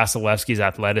that, and Vasilevsky's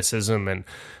athleticism and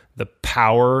the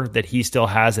power that he still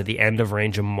has at the end of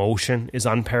range of motion is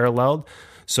unparalleled.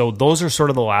 So those are sort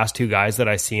of the last two guys that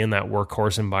I see in that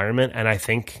workhorse environment. And I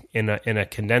think in a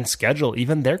condensed schedule,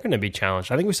 even they're going to be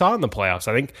challenged. I think we saw it in the playoffs.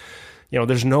 I think,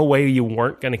 there's no way you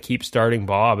weren't going to keep starting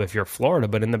Bob if you're Florida,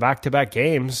 but in the back-to-back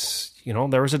games,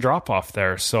 there was a drop-off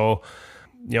there. So,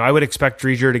 I would expect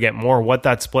Driedger to get more. What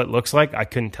that split looks like, I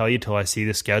couldn't tell you till I see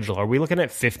the schedule. Are we looking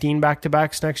at 15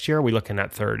 back-to-backs next year? Or are we looking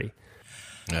at 30?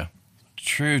 Yeah.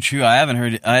 True. I haven't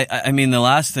heard. I mean, the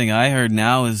last thing I heard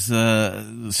now is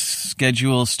the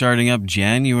schedule starting up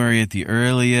January at the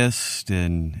earliest,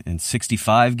 and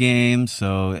 65 games.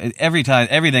 So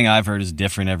everything I've heard is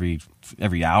different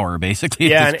every hour, basically.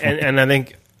 Yeah, and I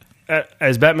think,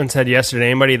 as Bettman said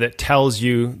yesterday, anybody that tells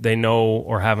you they know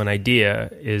or have an idea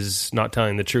is not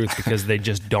telling the truth because they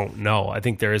just don't know. I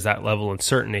think there is that level of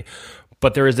uncertainty.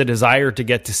 But there is a desire to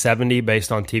get to 70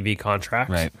 based on TV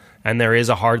contracts. Right. And there is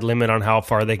a hard limit on how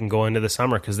far they can go into the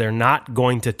summer because they're not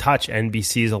going to touch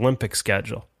NBC's Olympic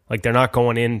schedule. Like, they're not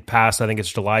going in past, I think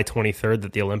it's July 23rd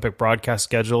that the Olympic broadcast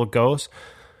schedule goes.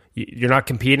 You're not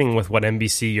competing with what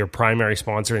NBC, your primary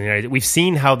sponsor in the United States. We've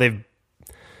seen how they've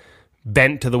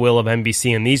bent to the will of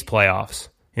NBC in these playoffs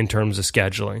in terms of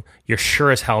scheduling. You're sure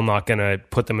as hell not going to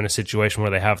put them in a situation where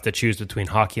they have to choose between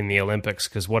hockey and the Olympics,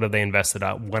 because what have they invested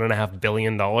at? $1.5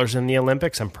 billion in the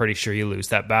Olympics? I'm pretty sure you lose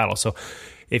that battle. So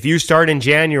if you start in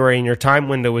January and your time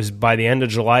window is by the end of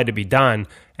July to be done,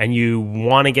 and you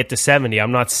want to get to 70,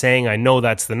 I'm not saying I know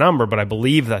that's the number, but I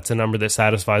believe that's a number that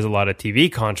satisfies a lot of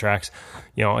TV contracts.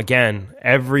 Again,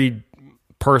 every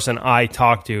person I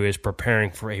talk to is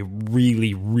preparing for a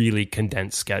really, really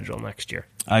condensed schedule next year.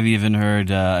 I've even heard,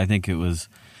 I think it was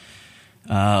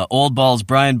Old Balls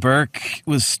Brian Burke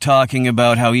was talking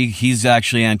about how he's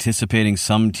actually anticipating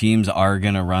some teams are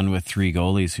going to run with 3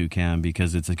 goalies who can,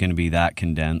 because it's going to be that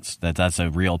condensed. That's a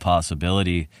real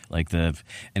possibility. And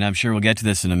I'm sure we'll get to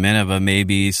this in a minute, but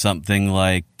maybe something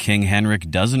like King Henrik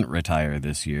doesn't retire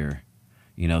this year.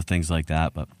 Things like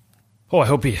that, but. Oh, I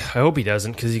hope he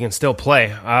doesn't, because he can still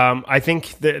play. I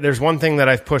think there's one thing that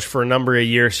I've pushed for a number of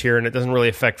years here, and it doesn't really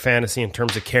affect fantasy in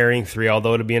terms of carrying 3,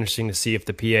 although it'd be interesting to see if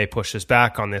the PA pushes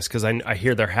back on this, because I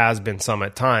hear there has been some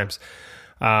at times.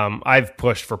 I've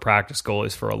pushed for practice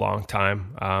goalies for a long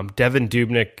time. Devin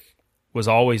Dubnyk was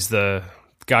always the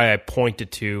guy I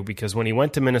pointed to, because when he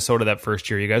went to Minnesota that first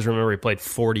year, you guys remember he played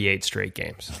 48 straight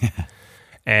games.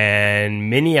 And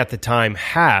Minnie at the time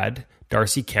had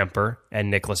Darcy Kemper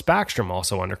and Nicholas Backstrom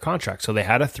also under contract. So they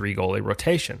had a 3-goalie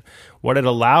rotation. What it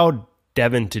allowed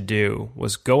Devin to do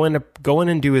was go in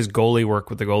and do his goalie work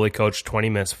with the goalie coach 20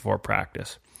 minutes before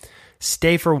practice.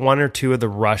 Stay for 1 or 2 of the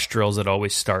rush drills that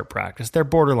always start practice. They're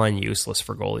borderline useless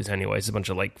for goalies anyways. A bunch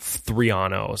of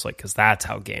 3-on-0s, because that's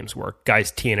how games work. Guys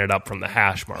teeing it up from the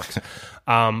hash marks.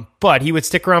 But he would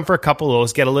stick around for a couple of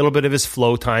those, get a little bit of his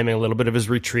flow timing, a little bit of his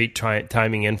retreat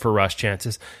timing in for rush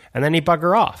chances, and then he'd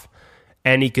bugger off.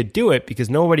 And he could do it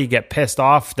because nobody get pissed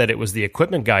off that it was the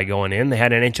equipment guy going in. They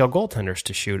had NHL goaltenders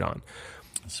to shoot on.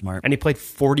 Smart. And he played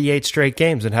 48 straight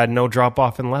games and had no drop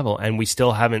off in level. And we've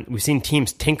seen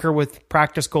teams tinker with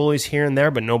practice goalies here and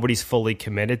there, but nobody's fully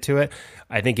committed to it.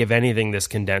 I think if anything, this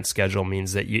condensed schedule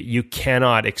means that you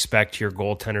cannot expect your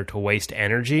goaltender to waste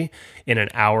energy in an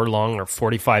hour-long or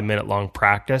 45-minute long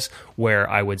practice, where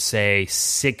I would say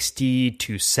 60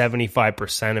 to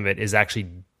 75% of it is actually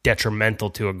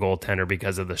detrimental to a goaltender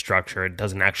because of the structure. It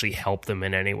doesn't actually help them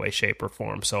in any way, shape, or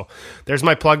form. So there's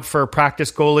my plug for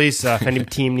practice goalies. If any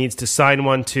team needs to sign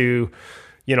one to,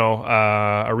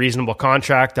 a reasonable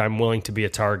contract, I'm willing to be a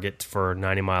target for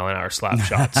 90-mile-an-hour slap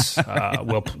shots.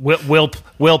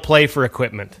 We'll play for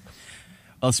equipment.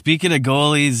 Well, speaking of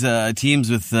goalies,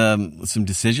 teams with some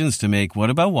decisions to make,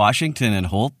 what about Washington and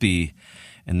Holtby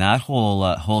and that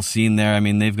whole scene there? I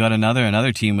mean, they've got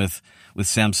another team with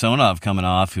Samsonov coming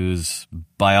off, who's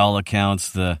by all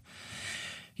accounts the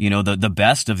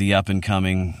best of the up and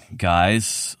coming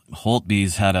guys.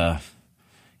 Holtby's had a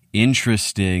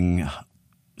interesting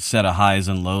set of highs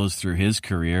and lows through his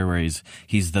career, where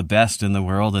he's the best in the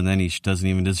world, and then he doesn't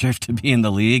even deserve to be in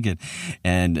the league,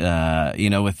 and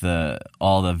with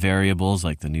all the variables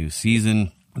like the new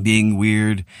season being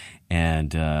weird,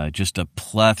 and just a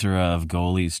plethora of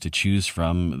goalies to choose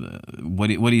from. What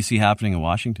do you see happening in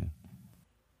Washington?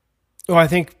 Well, I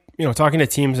think, talking to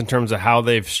teams in terms of how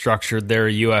they've structured their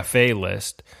UFA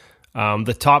list,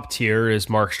 The top tier is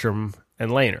Markstrom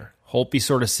and Lehner. Holtby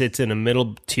sort of sits in a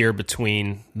middle tier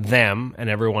between them and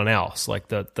everyone else.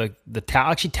 Like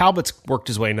actually Talbot's worked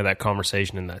his way into that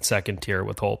conversation in that second tier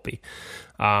with Holtby.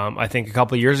 I think a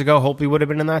couple of years ago, Holtby would have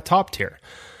been in that top tier.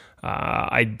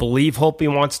 I believe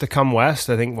Holtby wants to come west.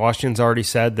 I think Washington's already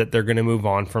said that they're going to move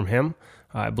on from him.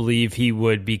 I believe he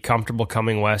would be comfortable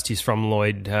coming west. He's from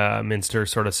Lloydminster,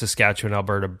 sort of Saskatchewan,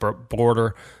 Alberta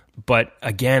border. But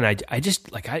again,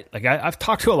 I've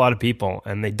talked to a lot of people,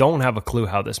 and they don't have a clue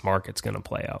how this market's going to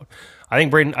play out. I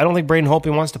don't think Braden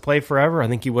Holtby wants to play forever. I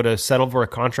think he would have settled for a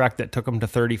contract that took him to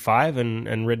 35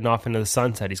 and ridden off into the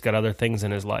sunset. He's got other things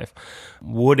in his life.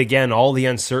 Would, again, all the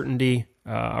uncertainty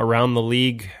around the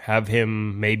league have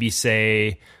him maybe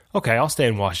say, okay, I'll stay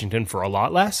in Washington for a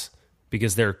lot less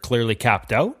because they're clearly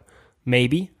capped out?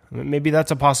 Maybe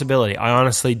that's a possibility. I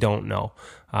honestly don't know.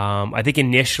 I think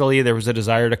initially there was a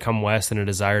desire to come west and a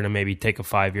desire to maybe take a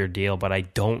 5-year deal, but I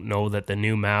don't know that the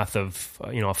new math of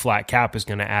a flat cap is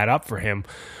going to add up for him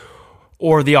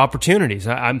or the opportunities.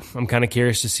 I'm kind of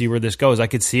curious to see where this goes. I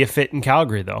could see a fit in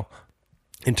Calgary, though.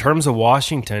 In terms of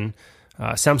Washington,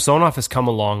 Samsonov has come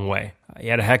a long way. He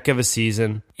had a heck of a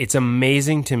season. It's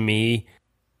amazing to me.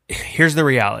 Here's the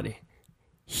reality.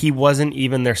 He wasn't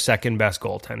even their second best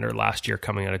goaltender last year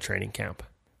coming out of training camp.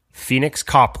 Phoenix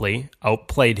Copley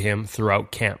outplayed him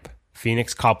throughout camp.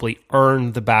 Phoenix Copley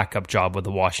earned the backup job with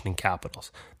the Washington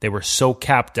Capitals. They were so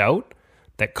capped out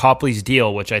that Copley's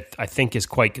deal, which I think is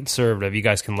quite conservative, you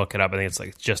guys can look it up, I think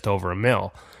it's just over $1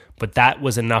 million, but that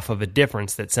was enough of a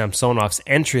difference that Samsonov's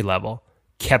entry level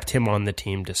kept him on the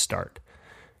team to start.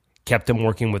 Kept him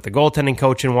working with the goaltending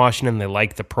coach in Washington. They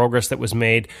liked the progress that was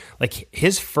made. Like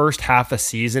his first half a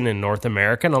season in North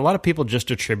America, and a lot of people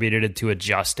just attributed it to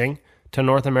adjusting to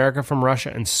North America from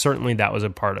Russia, and certainly that was a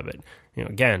part of it.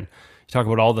 Again, you talk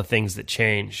about all the things that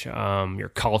change,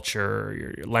 your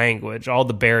culture, your language, all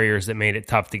the barriers that made it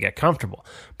tough to get comfortable.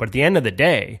 But at the end of the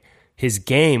day, his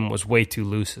game was way too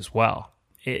loose as well.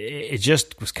 It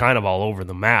just was kind of all over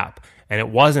the map. And it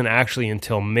wasn't actually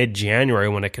until mid-January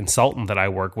when a consultant that I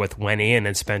work with went in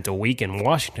and spent a week in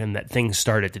Washington that things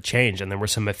started to change. And there were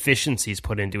some efficiencies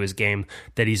put into his game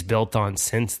that he's built on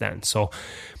since then. So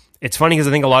it's funny because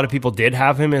I think a lot of people did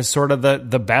have him as sort of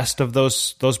the best of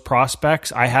those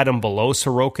prospects. I had him below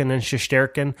Sorokin and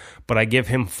Shesterkin, but I give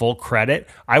him full credit.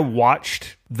 I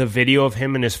watched the video of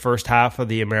him in his first half of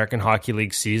the American Hockey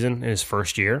League season in his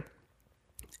first year.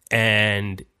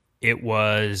 And it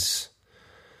was...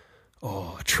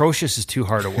 atrocious is too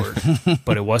hard a word,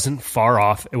 but it wasn't far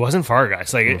off. It wasn't far,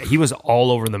 guys. Like he was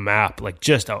all over the map, like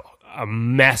just a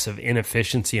mess of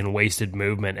inefficiency and wasted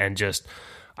movement. And just,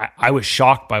 I was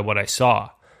shocked by what I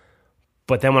saw.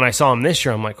 But then when I saw him this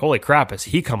year, I'm like, holy crap, has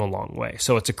he come a long way?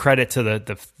 So it's a credit to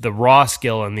the raw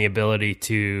skill and the ability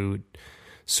to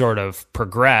sort of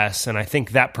progress. And I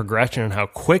think that progression and how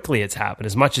quickly it's happened,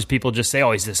 as much as people just say,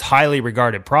 oh, he's this highly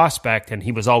regarded prospect and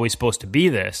he was always supposed to be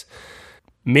this.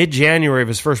 Mid-January of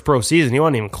his first pro season, he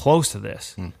wasn't even close to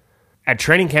this. At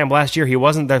training camp last year, he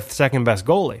wasn't the second best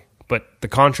goalie, but the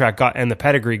contract and the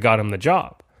pedigree got him the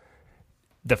job.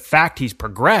 The fact he's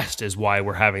progressed is why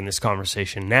we're having this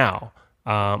conversation now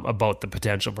about the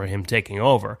potential for him taking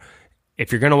over.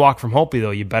 If you're going to walk from Holtby,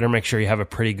 though, you better make sure you have a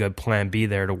pretty good plan B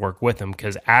there to work with him,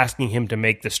 because asking him to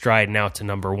make the stride now to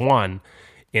number one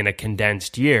in a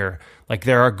condensed year, like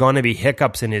there are going to be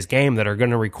hiccups in his game that are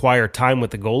going to require time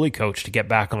with the goalie coach to get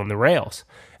back on the rails.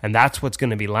 And that's what's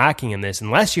going to be lacking in this,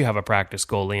 unless you have a practice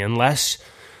goalie, unless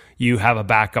you have a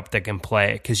backup that can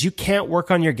play. Because you can't work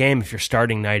on your game if you're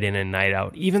starting night in and night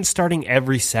out. Even starting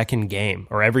every second game,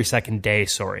 or every second day,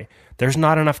 there's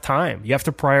not enough time. You have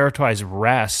to prioritize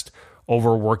rest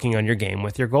over working on your game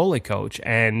with your goalie coach.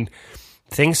 And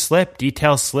things slip,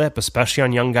 details slip, especially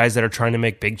on young guys that are trying to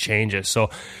make big changes. So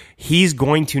he's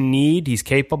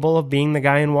capable of being the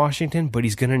guy in Washington, but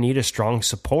he's going to need a strong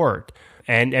support.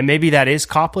 And maybe that is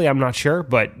Copley, I'm not sure,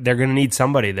 but they're going to need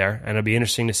somebody there. And it'll be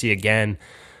interesting to see again,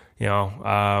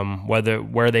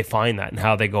 where they find that and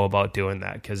how they go about doing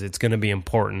that, because it's going to be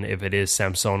important if it is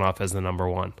Samsonov as the number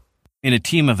one. In a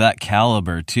team of that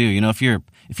caliber, too, if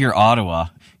you're Ottawa,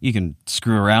 you can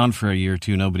screw around for a year or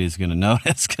two. Nobody's going to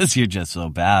notice because you're just so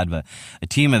bad. But a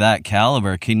team of that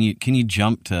caliber, can you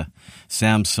jump to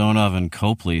Samsonov and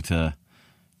Copley to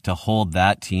hold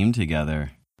that team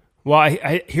together? Well,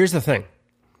 here's the thing.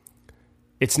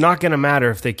 It's not going to matter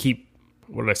if they keep.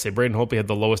 What did I say? Braden Holtby had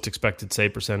the lowest expected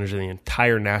save percentage in the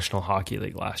entire National Hockey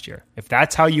League last year. If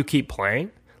that's how you keep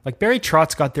playing, like Barry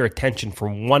Trotz got their attention for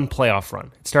one playoff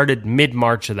run. It started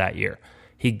mid-March of that year.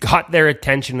 He got their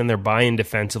attention and their buy-in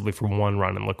defensively for one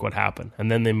run, and look what happened. And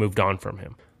then they moved on from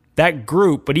him. that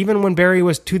group, but even when Barrie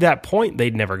was to that point,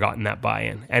 they'd never gotten that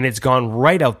buy-in. And it's gone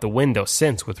right out the window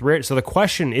since with Rich. So the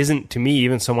question isn't, to me,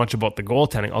 even so much about the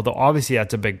goaltending, although obviously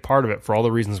that's a big part of it for all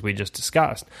the reasons we just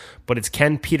discussed. But it's,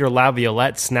 can Peter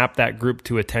Laviolette snap that group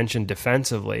to attention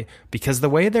defensively? Because the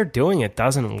way they're doing it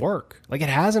doesn't work. Like, it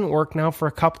hasn't worked now for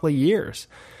a couple of years.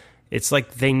 It's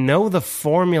like they know the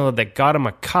formula that got them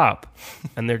a cup,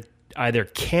 and they're either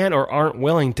can't or aren't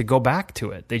willing to go back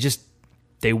to it.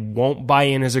 They won't buy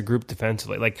in as a group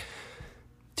defensively. Like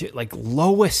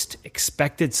lowest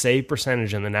expected save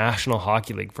percentage in the National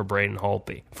Hockey League for Braden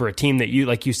Holtby, for a team that you,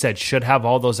 like you said, should have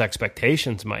all those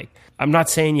expectations, Mike. I'm not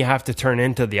saying you have to turn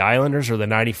into the Islanders or the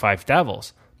 95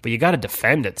 Devils, but you got to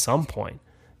defend at some point.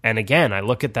 And again, I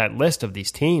look at that list of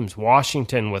these teams: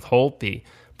 Washington with Holtby,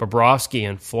 Bobrovsky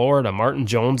in Florida, Martin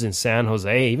Jones in San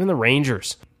Jose, even the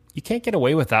Rangers. You can't get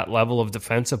away with that level of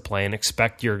defensive play and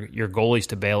expect your goalies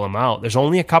to bail them out. There's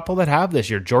only a couple that have this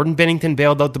year. Jordan Binnington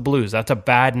bailed out the Blues. That's a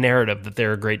bad narrative that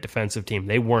they're a great defensive team.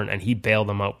 They weren't, and he bailed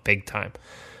them out big time.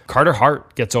 Carter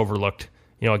Hart gets overlooked.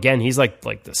 You know, again, he's like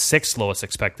the sixth lowest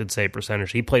expected save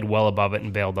percentage. He played well above it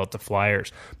and bailed out the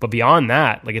Flyers. But beyond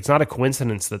that, like, it's not a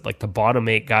coincidence that like the bottom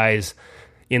 8 guys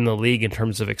in the league in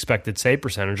terms of expected save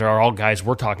percentage are all guys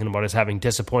we're talking about as having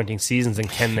disappointing seasons, and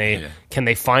can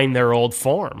they find their old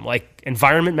form? Like,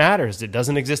 environment matters. It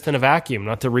doesn't exist in a vacuum,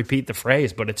 not to repeat the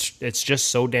phrase, but it's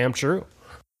just so damn true.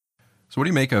 So what do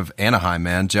you make of Anaheim,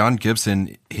 man? John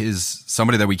Gibson is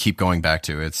somebody that we keep going back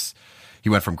to. He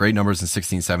went from great numbers in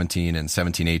 16-17 and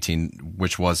 17-18,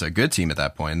 which was a good team at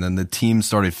that point. And then the team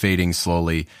started fading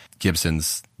slowly.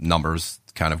 Gibson's numbers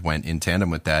kind of went in tandem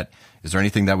with that. Is there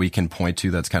anything that we can point to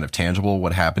that's kind of tangible,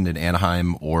 what happened in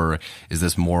Anaheim, or is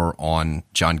this more on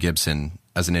John Gibson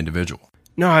as an individual?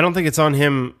 No, I don't think it's on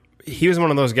him. He was one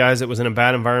of those guys that was in a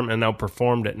bad environment and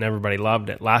outperformed it, and everybody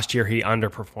loved it. Last year, he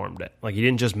underperformed it. Like, he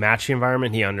didn't just match the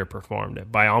environment, he underperformed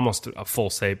it by almost a full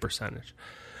save percentage,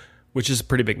 which is a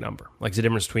pretty big number. Like, it's a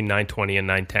difference between 920 and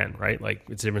 910, right? Like,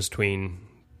 it's a difference between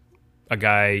a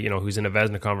guy, you know, who's in a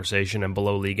Vezina conversation and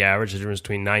below league average. The difference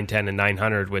between 910 and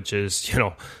 900, which is, you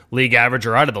know, league average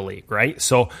or out of the league, right?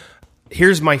 So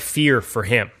here's my fear for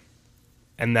him,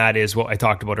 and that is what I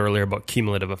talked about earlier about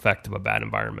cumulative effect of a bad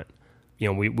environment. You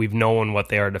know, we've known what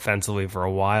they are defensively for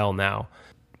a while now.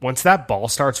 Once that ball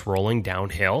starts rolling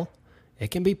downhill, it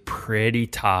can be pretty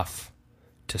tough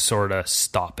to sort of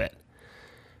stop it.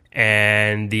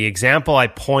 And the example I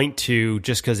point to,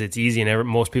 just because it's easy and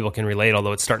most people can relate,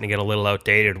 although it's starting to get a little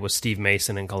outdated, was Steve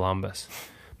Mason in Columbus.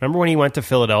 Remember when he went to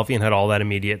Philadelphia and had all that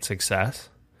immediate success?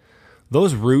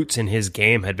 Those roots in his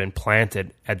game had been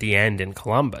planted at the end in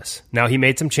Columbus. Now, he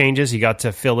made some changes. He got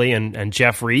to Philly, and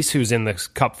Jeff Reese, who's in the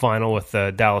Cup final with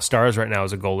the Dallas Stars right now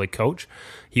as a goalie coach,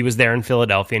 he was there in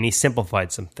Philadelphia, and he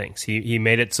simplified some things. He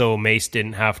made it so Mace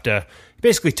didn't have to...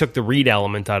 Basically took the read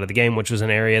element out of the game, which was an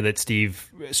area that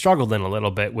Steve struggled in a little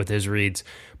bit with his reads,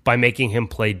 by making him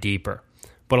play deeper.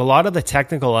 But a lot of the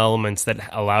technical elements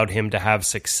that allowed him to have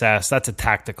success, that's a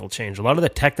tactical change. A lot of the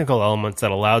technical elements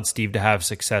that allowed Steve to have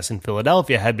success in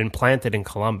Philadelphia had been planted in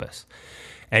Columbus.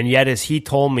 And yet, as he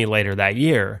told me later that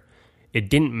year, it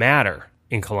didn't matter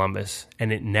in Columbus,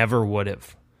 and it never would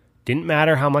have. Didn't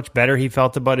matter how much better he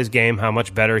felt about his game, how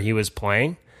much better he was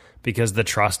playing, because the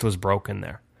trust was broken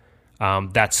there.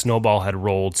 That snowball had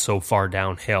rolled so far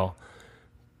downhill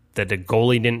that the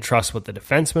goalie didn't trust what the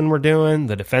defensemen were doing.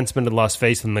 The defensemen had lost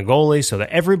faith in the goalie,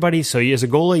 so you as a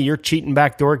goalie, you're cheating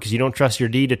backdoor because you don't trust your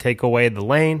D to take away the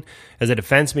lane. As a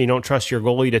defenseman, you don't trust your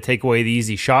goalie to take away the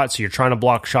easy shots, so you're trying to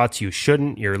block shots you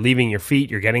shouldn't. You're leaving your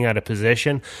feet. You're getting out of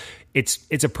position.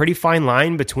 It's a pretty fine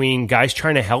line between guys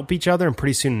trying to help each other, and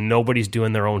pretty soon nobody's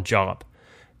doing their own job.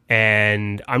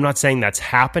 And I'm not saying that's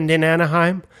happened in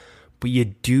Anaheim, but you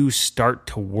do start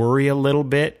to worry a little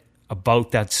bit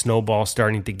about that snowball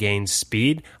starting to gain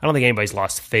speed. I don't think anybody's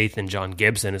lost faith in John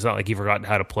Gibson. It's not like he forgot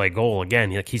how to play goal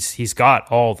again. He's got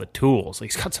all the tools.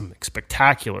 He's got some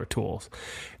spectacular tools.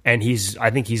 And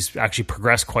I think he's actually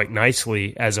progressed quite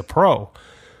nicely as a pro.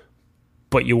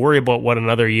 But you worry about what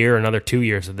another year, another 2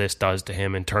 years of this does to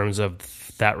him in terms of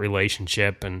that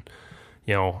relationship. And,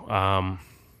 you know,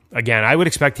 again, I would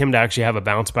expect him to actually have a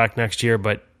bounce back next year,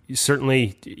 but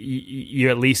certainly you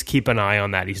at least keep an eye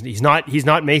on that. He's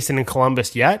not Mason in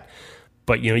Columbus yet,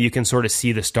 but you know, you can sort of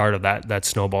see the start of that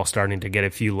snowball starting to get a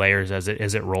few layers as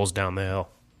it rolls down the hill.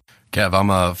 Kev, I'm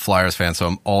a Flyers fan, so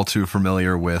I'm all too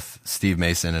familiar with Steve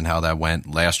Mason and how that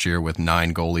went last year with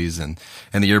 9 goalies, and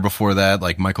the year before that,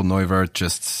 like Michael Neuwirth,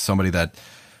 just somebody that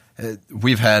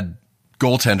we've had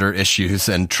goaltender issues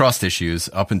and trust issues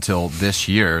up until this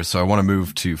year. So I want to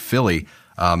move to Philly.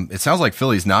 It sounds like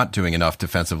Philly's not doing enough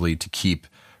defensively to keep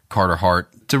Carter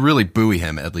Hart to really buoy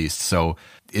him at least. So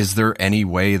is there any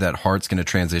way that Hart's going to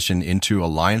transition into a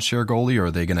lion's share goalie, or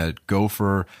are they going to go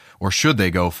for, or should they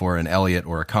go for an Elliott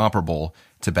or a comparable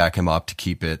to back him up to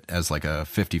keep it as like a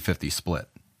 50-50 split?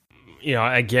 You know,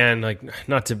 again, like,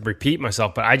 not to repeat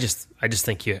myself, but I just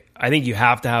think you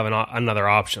have to have another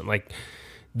option. Like,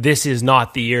 this is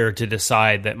not the year to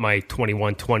decide that my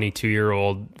 21,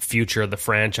 22-year-old future of the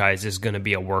franchise is going to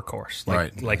be a workhorse.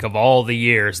 Like of all the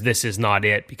years, this is not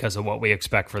it because of what we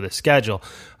expect for the schedule.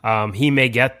 He may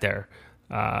get there.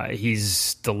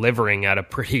 He's delivering at a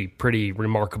pretty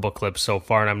remarkable clip so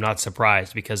far, and I'm not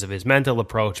surprised because of his mental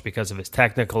approach, because of his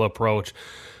technical approach.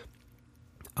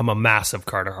 I'm a massive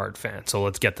Carter Hart fan, so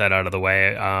let's get that out of the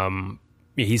way.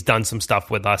 He's done some stuff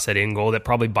with us at InGoal that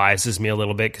probably biases me a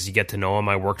little bit because you get to know him.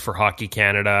 I worked for Hockey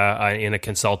Canada in a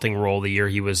consulting role the year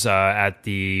he was at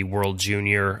the World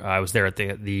Junior. I was there at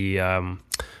the I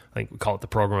think we call it the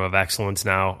Program of Excellence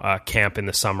now, camp in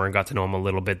the summer, and got to know him a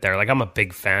little bit there. Like, I'm a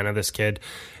big fan of this kid,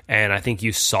 and I think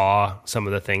you saw some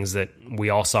of the things that we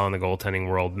all saw in the goaltending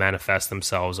world manifest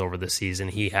themselves over the season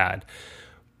he had.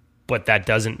 But that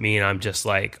doesn't mean I'm just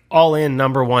like, all in,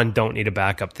 number one, don't need a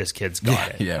backup. This kid's got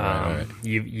it. Yeah, right.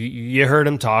 You heard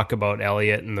him talk about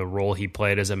Elliott and the role he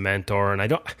played as a mentor. And I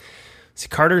don't see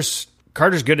Carter's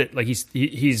good at, like,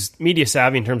 he's media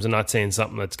savvy in terms of not saying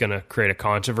something that's going to create a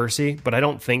controversy. But I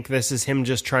don't think this is him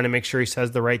just trying to make sure he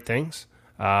says the right things.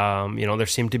 There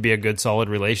seemed to be a good, solid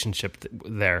relationship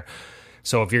there.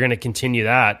 So if you're going to continue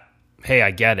that, hey,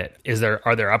 I get it.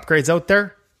 Are there upgrades out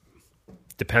there?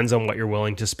 Depends on what you're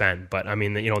willing to spend. But I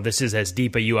mean, this is as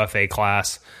deep a UFA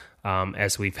class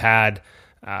as we've had.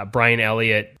 Brian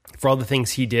Elliott, for all the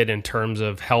things he did in terms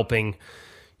of helping,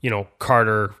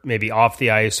 Carter maybe off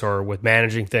the ice or with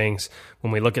managing things.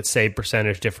 When we look at save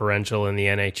percentage differential in the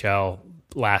NHL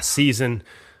last season,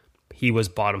 he was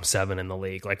bottom 7 in the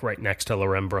league, like right next to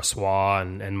Laurent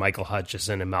Brossoit and Michael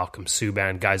Hutchison and Malcolm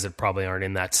Subban, guys that probably aren't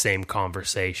in that same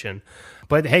conversation.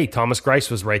 But hey, Thomas Greiss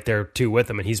was right there too with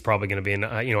him, and he's probably going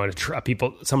to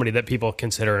be somebody that people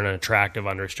consider an attractive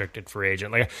unrestricted free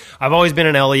agent. Like, I've always been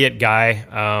an Elliott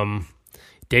guy.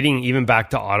 Dating even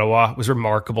back to Ottawa was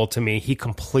remarkable to me. He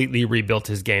completely rebuilt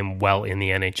his game well in the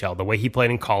NHL. The way he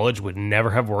played in college would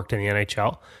never have worked in the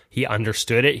NHL. He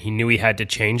understood it. He knew he had to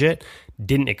change it.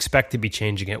 Didn't expect to be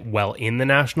changing it well in the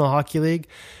National Hockey League.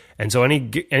 And so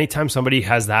anytime somebody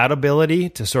has that ability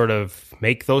to sort of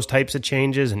make those types of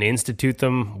changes and institute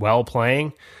them while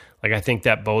playing, like, I think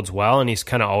that bodes well. And he's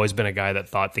kind of always been a guy that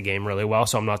thought the game really well.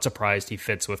 So I'm not surprised he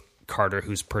fits with Carter,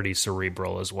 who's pretty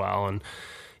cerebral as well. And,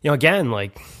 again,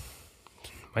 like,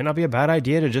 might not be a bad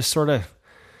idea to just sort of,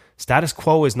 status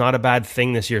quo is not a bad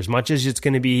thing this year. As much as it's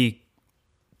going to be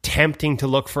tempting to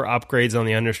look for upgrades on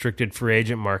the unrestricted free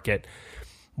agent market,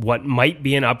 what might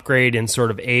be an upgrade in sort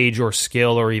of age or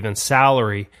skill or even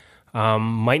salary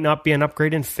might not be an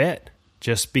upgrade in fit,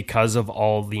 just because of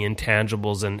all the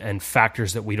intangibles and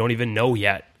factors that we don't even know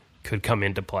yet could come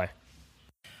into play.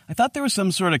 I thought there was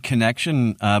some sort of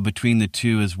connection between the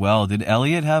two as well. Did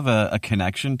Elliott have a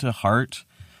connection to Hart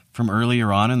from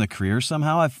earlier on in the career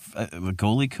somehow? A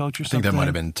goalie coach or something? I think that might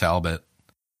have been Talbot.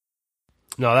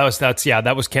 No,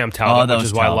 that was Cam Talbot, which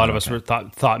is why a lot of us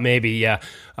thought maybe, yeah.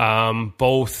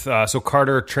 Both. So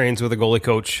Carter trains with a goalie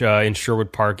coach in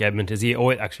Sherwood Park, Edmonton.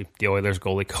 Actually the Oilers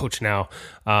goalie coach now.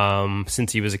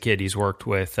 Since he was a kid, he's worked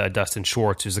with Dustin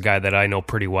Schwartz, who's a guy that I know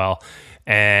pretty well.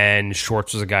 And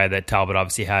Schwartz was a guy that Talbot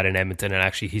obviously had in Edmonton, and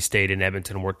actually he stayed in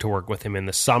Edmonton to work with him in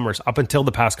the summers. Up until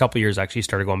the past couple of years, actually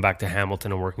started going back to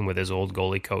Hamilton and working with his old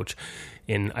goalie coach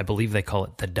in, I believe they call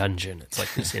it the Dungeon. It's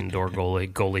like this indoor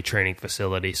goalie training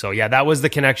facility. So yeah, that was the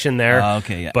connection there.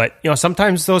 Okay, yeah. But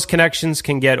sometimes those connections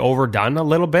can get overdone a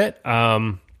little bit.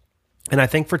 And I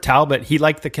think for Talbot, he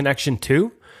liked the connection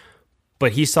too,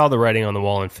 but he saw the writing on the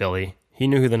wall in Philly. He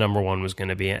knew who the number one was going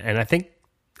to be, and I think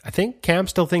Cam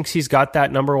still thinks he's got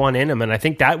that number one in him, and I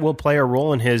think that will play a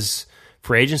role in his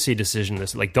free agency decision.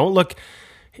 Don't look,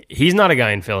 he's not a guy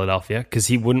in Philadelphia because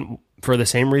he wouldn't, for the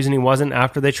same reason he wasn't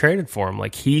after they traded for him.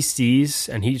 Like, he sees,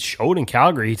 and he showed in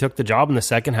Calgary, he took the job in the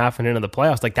second half and into the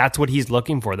playoffs. Like, that's what he's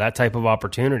looking for, that type of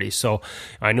opportunity. So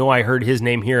I know I heard his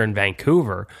name here in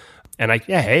Vancouver, and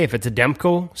hey, if it's a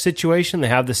Demko situation, they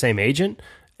have the same agent.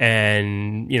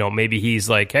 And, maybe he's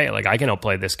like, hey, like, I can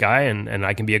outplay this guy and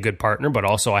I can be a good partner, but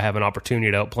also I have an opportunity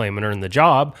to outplay him and earn the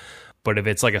job. But if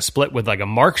it's like a split with like a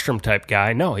Markstrom type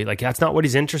guy, no, that's not what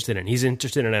he's interested in. He's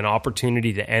interested in an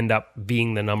opportunity to end up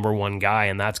being the number one guy,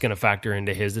 and that's going to factor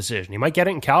into his decision. He might get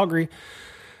it in Calgary.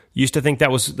 Used to think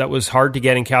that was hard to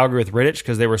get in Calgary with Rittich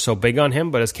because they were so big on him,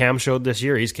 but as Cam showed this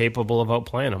year, he's capable of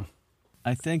outplaying him.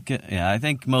 I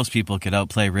think most people could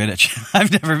outplay Rittich.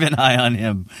 I've never been high on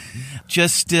him.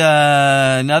 Just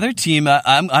another team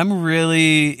I'm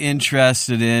really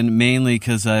interested in, mainly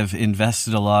because I've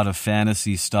invested a lot of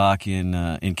fantasy stock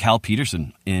in Cal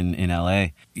Peterson in LA.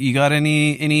 You got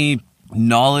any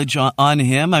knowledge on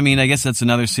him? I mean, I guess that's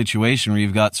another situation where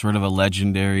you've got sort of a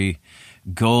legendary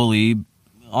goalie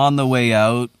on the way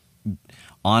out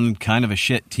on kind of a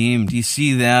shit team. Do you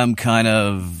see them kind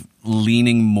of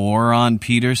leaning more on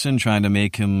Peterson, trying to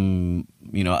make him,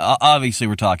 obviously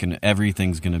we're talking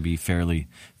everything's going to be fairly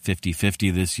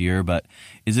 50-50 this year, but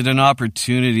is it an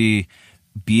opportunity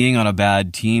being on a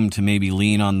bad team to maybe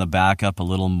lean on the backup a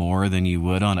little more than you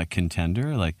would on a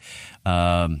contender?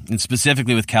 And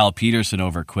specifically with Cal Peterson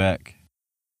over Quick?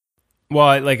 Well,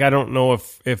 I don't know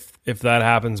if that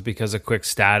happens because of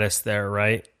Quick's status there,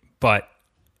 right? But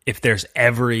if there's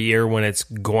ever a year when it's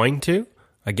going to,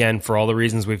 again, for all the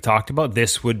reasons we've talked about,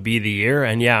 this would be the year.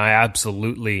 And yeah, I'm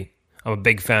a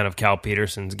big fan of Cal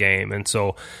Peterson's game. And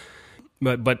so,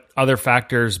 but other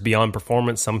factors beyond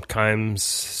performance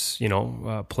sometimes,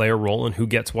 play a role in who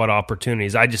gets what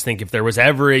opportunities. I just think if there was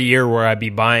ever a year where I'd be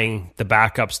buying the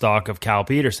backup stock of Cal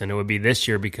Peterson, it would be this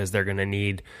year, because they're going to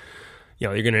need,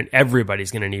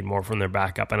 everybody's going to need more from their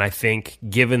backup. And I think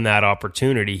given that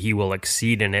opportunity, he will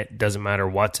exceed in it. Doesn't matter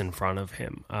what's in front of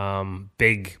him.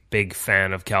 Big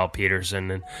fan of Cal Peterson.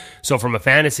 And so from a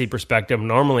fantasy perspective,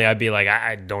 normally I'd be like,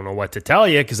 I don't know what to tell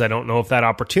you, because I don't know if that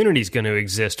opportunity is going to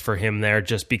exist for him there,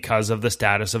 just because of the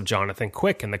status of Jonathan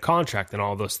Quick and the contract and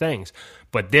all those things.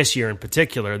 But this year in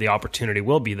particular, the opportunity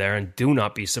will be there, and do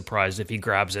not be surprised if he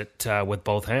grabs it with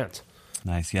both hands.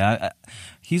 Nice. Yeah.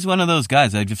 He's one of those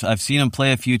guys. I've seen him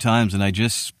play a few times, and I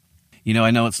just,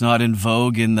 I know it's not in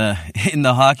vogue in the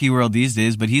hockey world these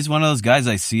days, but he's one of those guys.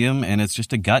 I see him, and it's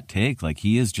just a gut take. Like,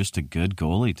 he is just a good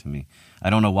goalie to me.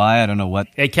 I don't know why. I don't know what.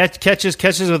 Hey, catches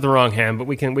with the wrong hand, but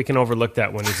we can overlook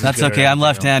that one. That's okay. I'm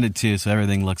left-handed too, so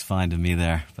everything looks fine to me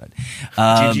there.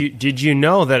 But did you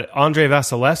know that Andrei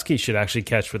Vasilevsky should actually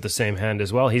catch with the same hand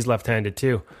as well? He's left-handed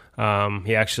too.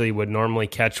 He actually would normally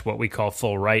catch what we call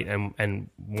full right, and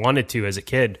wanted to as a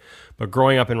kid. But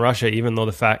growing up in Russia, even though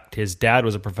the fact his dad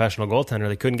was a professional goaltender,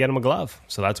 they couldn't get him a glove.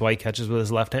 So that's why he catches with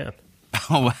his left hand.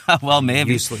 Oh, well,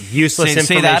 maybe. Useless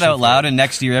say that out loud, and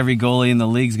next year every goalie in the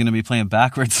league is going to be playing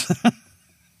backwards.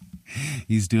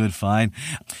 He's doing fine.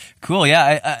 Cool,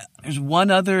 yeah. There's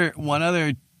one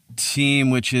other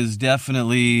team which is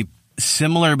definitely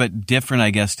similar but different, I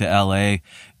guess, to LA.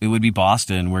 It would be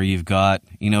Boston, where you've got,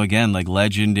 again, like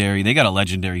legendary. They got a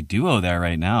legendary duo there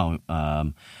right now,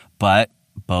 but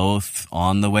both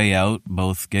on the way out,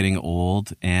 both getting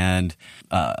old. And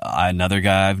another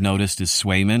guy I've noticed is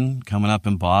Swayman coming up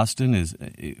in Boston.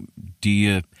 Do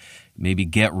you maybe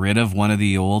get rid of one of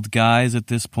the old guys at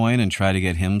this point and try to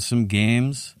get him some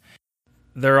games?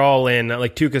 They're all in.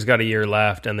 Like, Tuukka's got a year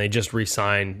left, and they just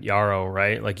re-signed Yarrow,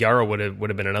 right? Like, Yarrow would have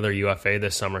been another UFA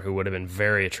this summer who would have been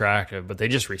very attractive, but they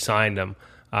just re-signed him.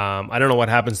 I don't know what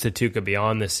happens to Tuukka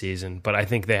beyond this season, but I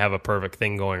think they have a perfect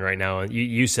thing going right now. And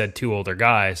you said two older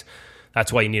guys.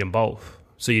 That's why you need them both,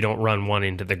 so you don't run one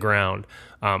into the ground.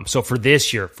 So for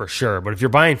this year, for sure. But if you're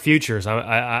buying futures, I'm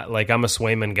a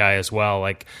Swayman guy as well.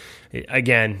 Like,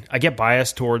 again, I get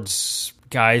biased towards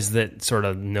guys that sort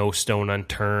of no stone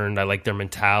unturned. I like their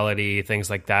mentality, things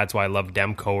like that. That's why I love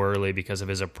Demko early, because of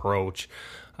his approach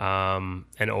and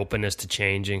openness to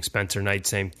changing. Spencer Knight,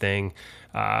 same thing.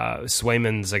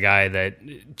 Swayman's a guy that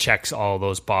checks all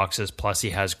those boxes, plus he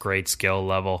has great skill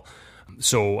level.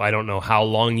 So I don't know how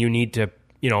long you need to,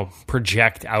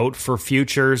 project out for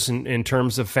futures in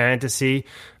terms of fantasy.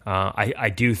 I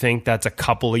do think that's a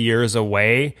couple of years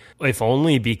away, if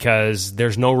only because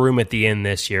there's no room at the end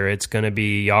this year. It's going to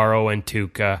be Yarrow and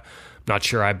Tuukka. Not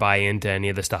sure I buy into any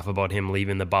of the stuff about him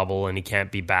leaving the bubble and he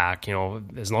can't be back.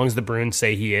 As long as the Bruins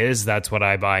say he is, that's what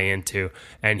I buy into.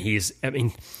 And I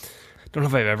don't know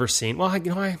if I've ever seen. Well,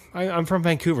 I'm from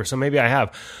Vancouver, so maybe I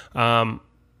have.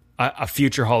 A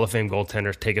future Hall of Fame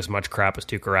goaltender take as much crap as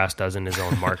Tuukka Rask does in his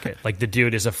own market. Like, the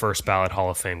dude is a first ballot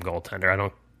Hall of Fame goaltender. I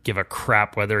don't give a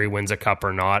crap whether he wins a cup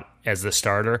or not as the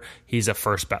starter. He's a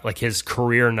first ballot. Like, his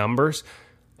career numbers,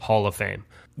 Hall of Fame.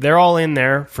 They're all in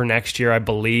there for next year, I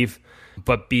believe.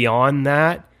 But beyond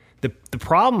that, the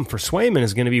problem for Swayman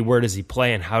is going to be, where does he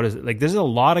play and how does it, like, there's a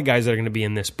lot of guys that are going to be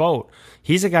in this boat.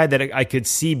 He's a guy that I could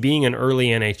see being an early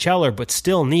NHLer, but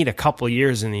still need a couple of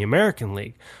years in the American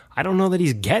League. I don't know that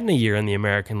he's getting a year in the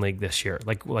American League this year.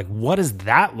 Like what does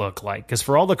that look like? Because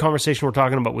for all the conversation we're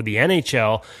talking about with the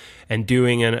NHL and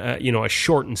doing a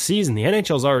shortened season, the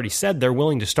NHL's already said they're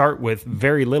willing to start with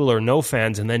very little or no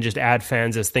fans and then just add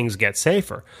fans as things get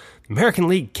safer. The American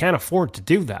League can't afford to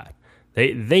do that.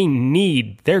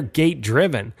 They're gate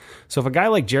driven. So if a guy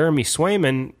like Jeremy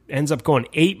Swayman ends up going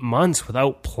 8 months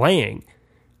without playing,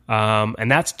 and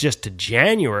that's just to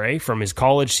January from his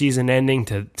college season ending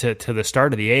to the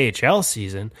start of the AHL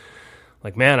season,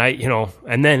 like, man,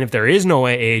 and then if there is no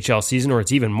AHL season or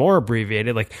it's even more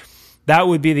abbreviated, like that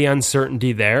would be the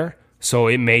uncertainty there. So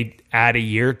it may add a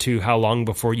year to how long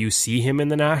before you see him in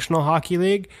the National Hockey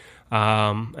League.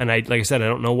 And like I said, I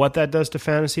don't know what that does to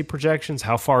fantasy projections,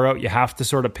 how far out you have to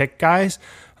sort of pick guys.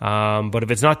 But if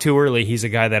it's not too early, he's a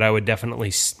guy that I would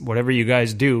definitely, whatever you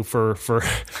guys do for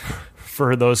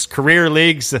those career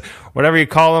leagues, whatever you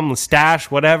call them, stash,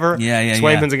 whatever.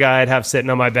 Swayman's a guy I'd have sitting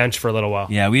on my bench for a little while.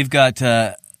 Yeah, we've got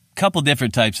a couple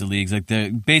different types of leagues. Like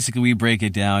basically, we break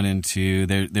it down into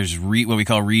there's what we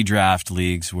call redraft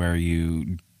leagues, where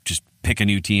you just pick a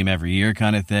new team every year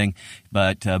kind of thing.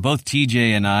 But both TJ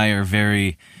and I are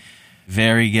very,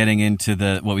 very getting into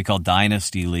what we call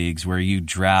dynasty leagues, where you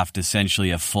draft essentially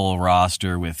a full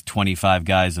roster with 25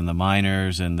 guys in the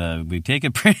minors, and we take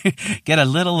it get a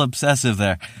little obsessive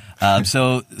there.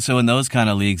 So in those kind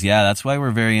of leagues, yeah, that's why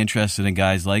we're very interested in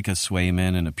guys like a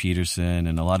Swayman and a Peterson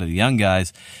and a lot of the young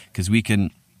guys, because we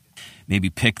can maybe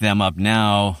pick them up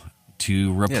now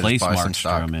to replace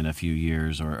Markstrom in a few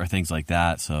years or things like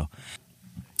that. So,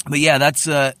 but yeah, that's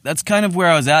kind of where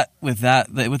I was at with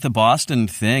the Boston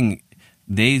thing.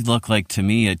 They look like, to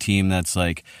me, a team that's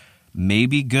like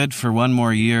maybe good for one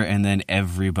more year, and then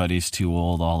everybody's too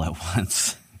old all at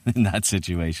once in that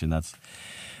situation. That's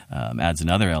adds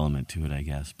another element to it, I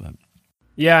guess. But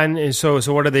yeah, and so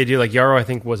what do they do? Like Yarrow, I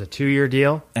think, was a 2-year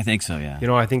deal. I think so, yeah.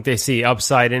 I think they see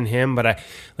upside in him, but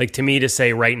to me to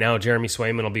say right now Jeremy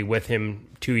Swayman will be with him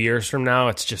 2 years from now,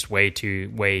 it's just way too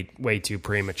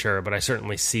premature. But I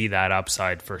certainly see that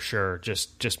upside for sure.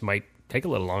 Just might take a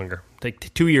little longer.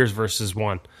 Take 2 years versus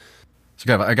 1. So,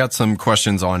 Gav, I got some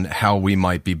questions on how we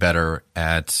might be better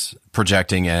at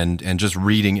projecting and just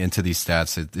reading into these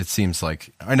stats. It seems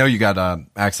like, I know you got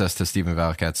access to Stephen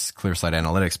Valcat's Clearsight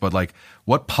Analytics, but like,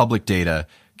 what public data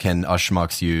can us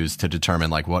schmucks use to determine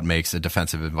like what makes a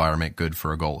defensive environment good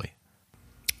for a goalie?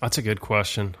 That's a good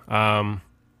question. Yeah,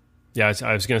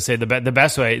 I was going to say the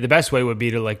best way would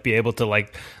be to like be able to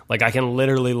like I can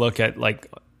literally look at like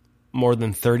more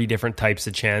than 30 different types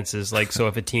of chances. Like, so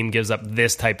if a team gives up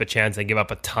this type of chance, they give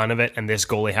up a ton of it, and this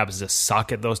goalie happens to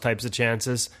suck at those types of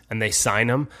chances, and they sign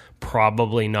him,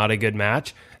 probably not a good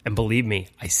match. And believe me,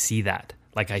 I see that.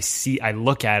 Like, I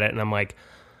look at it and I'm like,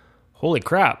 holy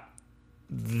crap,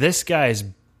 this guy's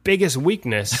biggest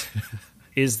weakness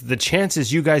is the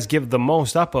chances you guys give the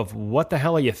most up of. What the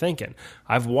hell are you thinking?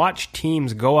 I've watched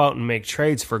teams go out and make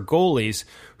trades for goalies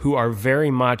who are very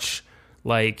much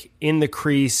like in the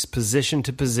crease, position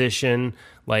to position,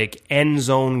 like end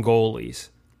zone goalies.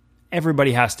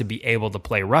 Everybody has to be able to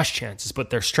play rush chances, but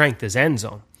their strength is end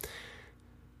zone.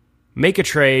 Make a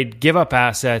trade, give up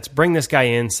assets, bring this guy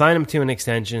in, sign him to an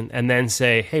extension, and then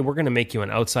say, hey, we're going to make you an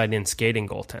outside-in skating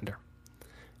goaltender.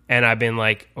 And I've been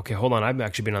like, okay, hold on, I've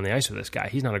actually been on the ice with this guy.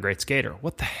 He's not a great skater.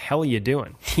 What the hell are you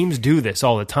doing? Teams do this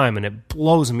all the time, and it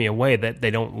blows me away that they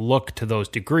don't look to those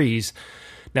degrees.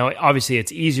 Now, obviously,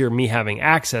 it's easier me having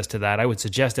access to that. I would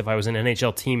suggest if I was an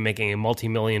NHL team making a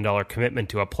multi-million-dollar commitment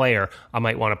to a player, I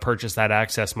might want to purchase that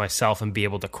access myself and be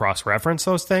able to cross-reference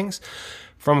those things.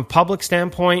 From a public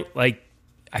standpoint, like,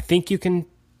 I think you can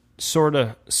sort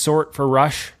of sort for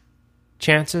rush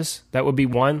chances. That would be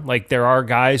one. Like, there are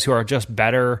guys who are just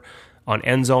better on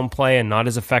end zone play and not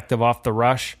as effective off the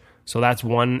rush. So that's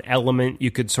one element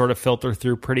you could sort of filter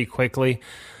through pretty quickly.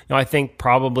 I think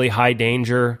probably high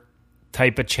danger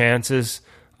type of chances,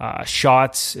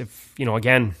 shots. If,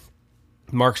 again,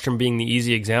 Markstrom being the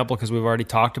easy example because we've already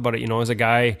talked about it, as a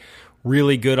guy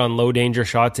really good on low danger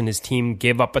shots and his team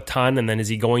gave up a ton, and then is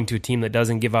he going to a team that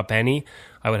doesn't give up any?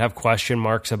 I would have question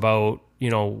marks about,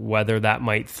 whether that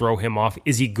might throw him off.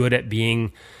 Is he good at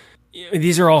being...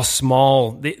 These are all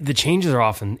small. The changes are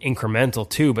often incremental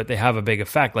too, but they have a big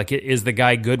effect. Like, is the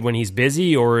guy good when he's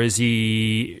busy, or is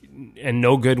he and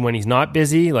no good when he's not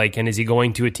busy? Like, and is he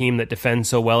going to a team that defends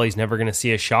so well he's never going to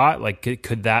see a shot? Like,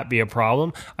 could that be a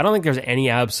problem? I don't think there's any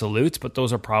absolutes, but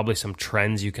those are probably some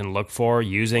trends you can look for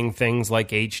using things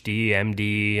like HD,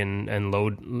 MD, and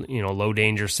low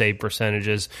danger save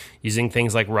percentages, using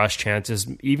things like rush chances,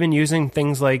 even using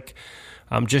things like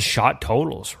just shot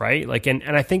totals, right? Like, and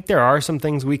I think there are some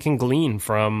things we can glean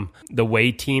from the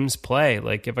way teams play.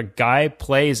 Like, if a guy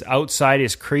plays outside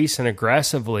his crease and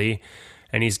aggressively,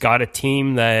 and he's got a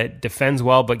team that defends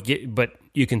well, but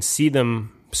you can see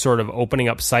them sort of opening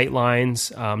up sight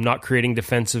lines, not creating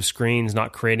defensive screens,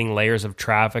 not creating layers of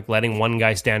traffic, letting one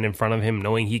guy stand in front of him,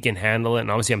 knowing he can handle it.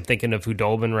 And obviously I'm thinking of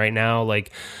Hudobin right now.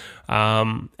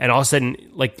 And all of a sudden,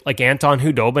 like Anton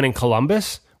Hudobin in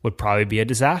Columbus would probably be a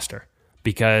disaster,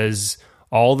 because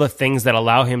all the things that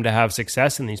allow him to have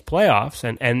success in these playoffs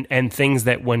and things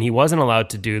that when he wasn't allowed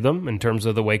to do them, in terms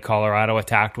of the way Colorado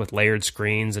attacked with layered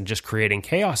screens and just creating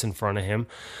chaos in front of him,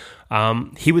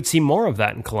 he would see more of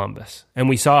that in Columbus. And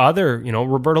we saw other,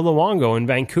 Roberto Luongo in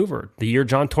Vancouver, the year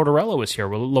John Tortorella was here.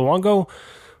 Well, Luongo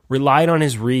relied on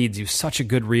his reads. He was such a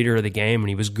good reader of the game, and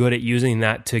he was good at using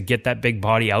that to get that big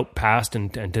body out past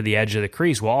and to the edge of the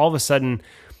crease. Well, all of a sudden,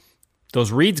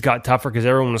 those reads got tougher because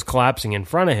everyone was collapsing in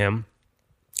front of him,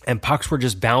 and pucks were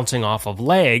just bouncing off of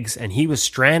legs, and he was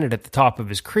stranded at the top of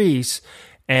his crease.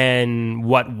 And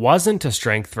what wasn't a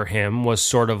strength for him was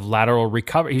sort of lateral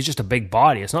recovery. He's just a big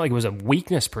body. It's not like it was a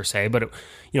weakness per se, but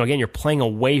again, you're playing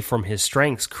away from his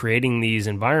strengths, creating these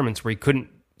environments where he couldn't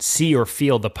see or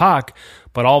feel the puck,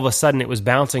 but all of a sudden it was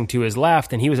bouncing to his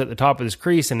left, and he was at the top of his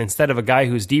crease. And instead of a guy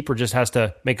who's deeper just has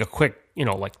to make a quick,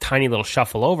 like tiny little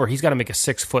shuffle over, he's got to make a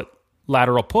 6-foot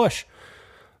lateral push.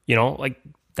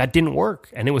 That didn't work,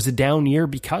 and it was a down year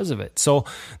because of it. So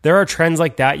there are trends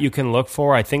like that you can look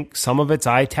for. I think some of it's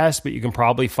eye test, but you can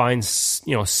probably find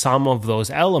some of those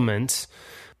elements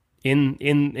in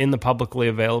the publicly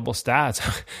available stats.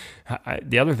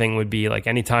 The other thing would be like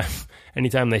anytime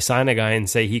they sign a guy and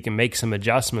say he can make some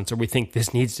adjustments, or we think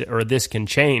this needs to, or this can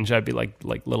change, I'd be like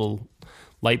little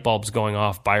light bulbs going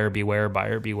off. Buyer beware,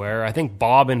 buyer beware. I think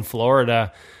Bob in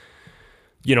Florida,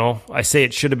 I say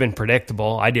it should have been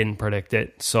predictable. I didn't predict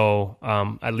it, so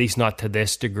at least not to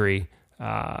this degree.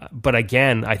 But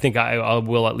again, I think I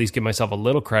will at least give myself a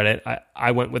little credit.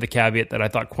 I went with a caveat that I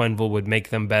thought Quenneville would make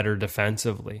them better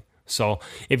defensively. So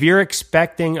if you're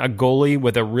expecting a goalie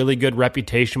with a really good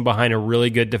reputation behind a really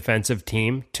good defensive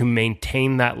team to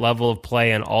maintain that level of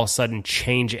play and all of a sudden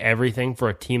change everything for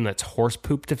a team that's horse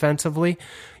poop defensively,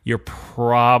 you're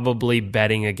probably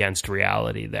betting against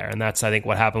reality there. And that's, I think,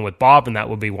 what happened with Bob, and that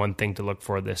would be one thing to look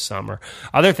for this summer.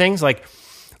 Other things like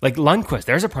Lundqvist,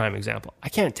 there's a prime example. I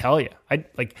can't tell you.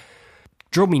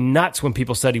 Drove me nuts when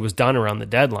people said he was done around the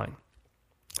deadline.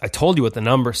 I told you what the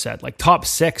number said, like top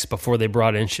 6 before they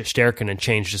brought in Shesterkin and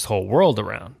changed his whole world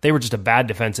around. They were just a bad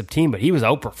defensive team, but he was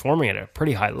outperforming at a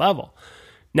pretty high level.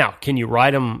 Now, can you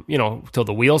ride him, till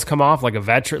the wheels come off like a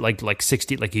veteran, like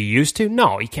 60, like he used to?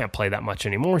 No, he can't play that much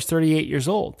anymore. He's 38 years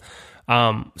old.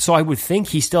 So I would think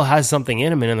he still has something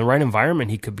in him, and in the right environment,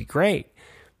 he could be great.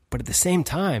 But at the same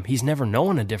time, he's never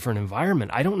known a different environment.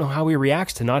 I don't know how he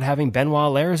reacts to not having Benoit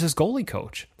Allaire as his goalie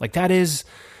coach.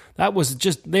 That was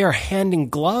just, they are hand in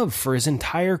glove for his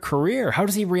entire career. How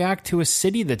does he react to a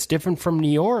city that's different from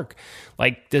New York?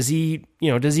 Does he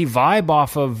vibe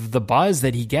off of the buzz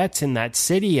that he gets in that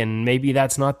city? And maybe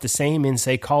that's not the same in,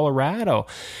 say, Colorado.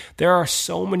 There are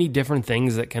so many different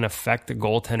things that can affect the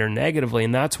goaltender negatively.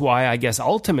 And that's why I guess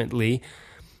ultimately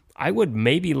I would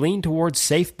maybe lean towards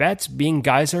safe bets, being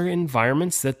guys are in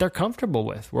environments that they're comfortable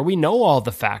with, where we know all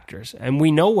the factors and we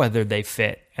know whether they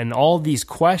fit. And all these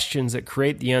questions that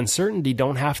create the uncertainty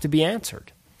don't have to be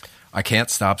answered. I can't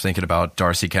stop thinking about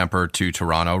Darcy Kemper to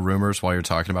Toronto rumors while you're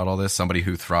talking about all this. Somebody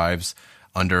who thrives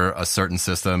under a certain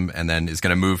system and then is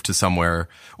going to move to somewhere,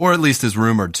 or at least is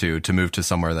rumored to move to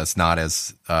somewhere that's not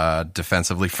as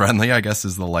defensively friendly, I guess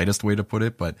is the lightest way to put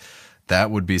it. But that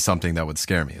would be something that would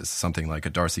scare me, is something like a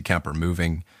Darcy Kemper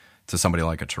moving to somebody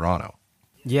like a Toronto.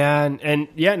 Yeah, and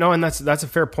that's a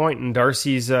fair point. And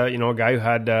Darcy's a guy who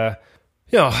had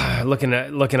looking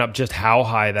up just how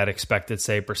high that expected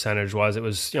save percentage was. It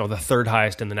was the third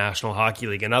highest in the National Hockey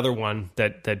League. Another one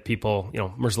that people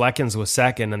Merzlikins was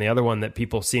second, and the other one that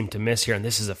people seem to miss here, and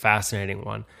this is a fascinating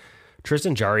one.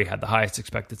 Tristan Jarry had the highest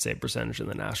expected save percentage in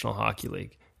the National Hockey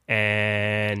League.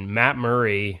 And Matt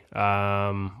Murray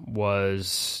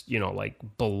was,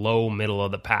 below middle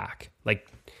of the pack.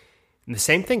 And the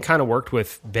same thing kind of worked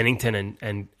with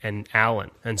Binnington and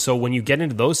Allen. And so when you get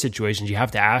into those situations, you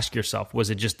have to ask yourself, was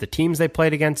it just the teams they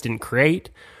played against didn't create?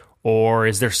 Or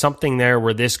is there something there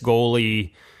where this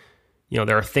goalie,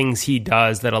 there are things he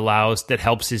does that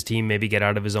helps his team maybe get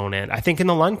out of his own end? I think in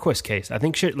the Lundqvist case,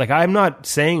 I'm not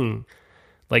saying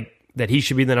that he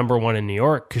should be the number one in New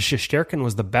York, because Shesterkin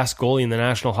was the best goalie in the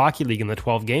National Hockey League in the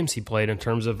 12 games he played in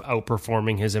terms of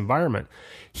outperforming his environment.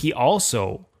 He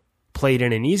also played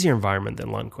in an easier environment than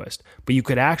Lundqvist, but you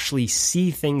could actually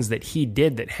see things that he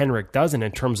did that Henrik doesn't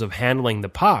in terms of handling the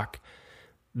puck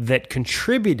that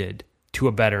contributed to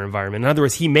a better environment. In other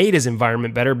words, he made his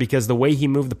environment better because the way he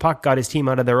moved the puck got his team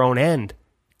out of their own end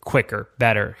quicker,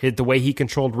 better. The way he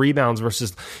controlled rebounds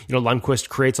versus, Lundqvist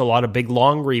creates a lot of big,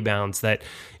 long rebounds that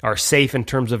are safe in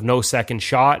terms of no second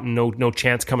shot and no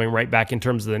chance coming right back in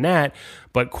terms of the net.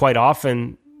 But quite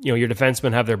often, your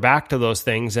defensemen have their back to those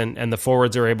things and the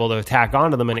forwards are able to attack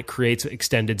onto them and it creates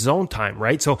extended zone time,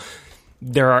 right? So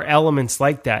there are elements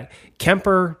like that.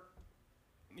 Kemper,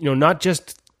 not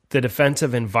just the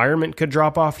defensive environment could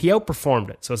drop off, he outperformed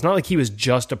it. So it's not like he was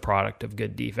just a product of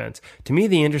good defense. To me,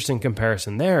 the interesting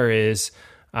comparison there is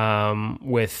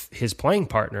with his playing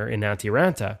partner in Antti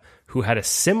Raanta, who had a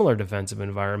similar defensive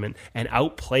environment and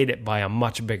outplayed it by a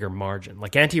much bigger margin.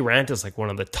 Like Antti Raanta is like one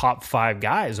of the top 5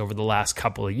 guys over the last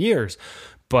couple of years.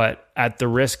 But at the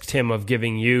risk, Tim, of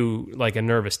giving you like a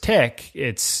nervous tick,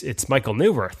 it's Michael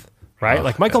Neuwirth, right?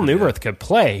 Like Michael Neuwirth could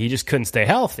play. He just couldn't stay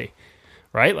healthy.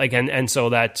 Right? Like, and so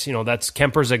that's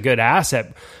Kemper's a good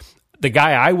asset. The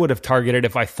guy I would have targeted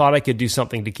if I thought I could do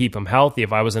something to keep him healthy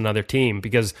if I was another team,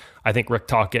 because I think Rick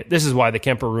Tocchet, this is why the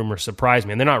Kemper rumors surprised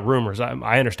me. And they're not rumors.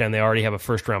 I understand they already have a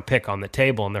first round pick on the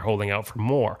table and they're holding out for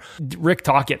more. Rick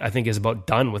Tocchet, I think, is about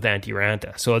done with Antti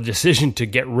Raanta. So a decision to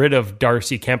get rid of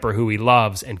Darcy Kemper, who he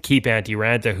loves, and keep Antti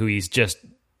Raanta, who he's just,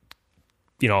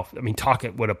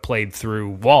 Tocchet would have played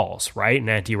through walls, right? And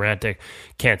Antti Raanta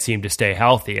can't seem to stay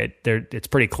healthy. It's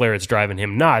pretty clear it's driving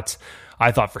him nuts.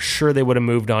 I thought for sure they would have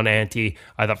moved on Antti.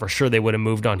 I thought for sure they would have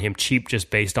moved on him cheap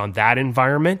just based on that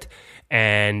environment.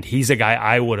 And he's a guy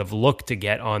I would have looked to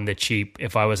get on the cheap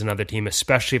if I was another team,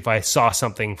 especially if I saw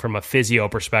something from a physio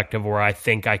perspective where I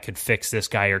think I could fix this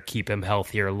guy or keep him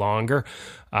healthier longer.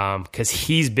 Because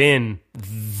he's been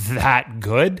that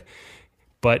good.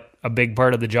 But a big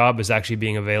part of the job is actually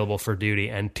being available for duty,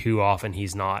 and too often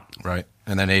he's not. Right.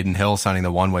 And then Aiden Hill signing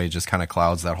the one-way just kind of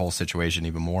clouds that whole situation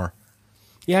even more.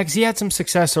 Yeah, because he had some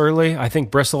success early. I think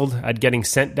bristled at getting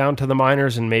sent down to the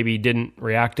minors and maybe didn't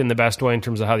react in the best way in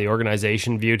terms of how the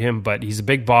organization viewed him. But he's a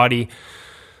big body,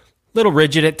 little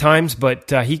rigid at times,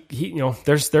 but he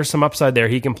there's some upside there.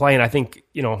 He can play, and I think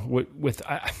with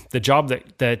the job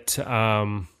that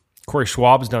Corey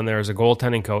Schwab's done there as a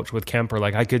goaltending coach with Kemper,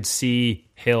 like I could see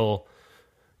Hill,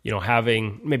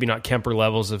 having maybe not Kemper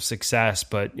levels of success,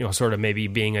 but sort of maybe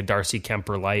being a Darcy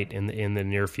Kemper light in the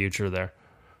near future there.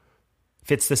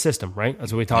 Fits the system, right?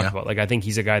 That's what we talked about. Like I think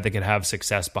he's a guy that could have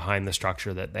success behind the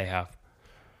structure that they have.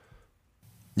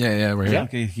 Yeah, we're here. Yeah.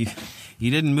 Okay, you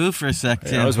didn't move for a sec,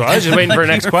 Tim. I was just waiting for the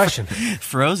next question.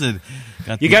 Frozen.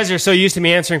 You guys are so used to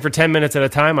me answering for 10 minutes at a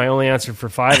time. I only answered for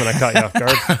 5 and I caught you off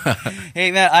guard.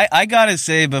 Hey, man, I got to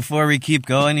say before we keep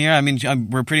going here,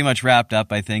 we're pretty much wrapped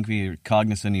up, I think. We're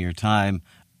cognizant of your time.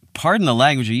 Pardon the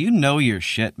language, you know your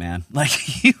shit, man.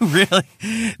 Like, you really...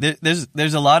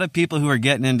 There's a lot of people who are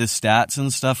getting into stats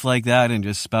and stuff like that and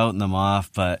just spouting them off,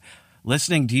 but...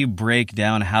 Listening to you break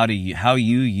down how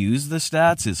you use the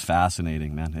stats is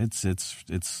fascinating, man.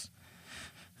 It's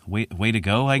way to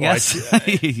go, I guess.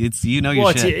 It's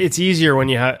your shit. It's easier when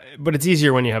you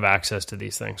have access to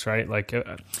these things, right? Like,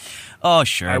 oh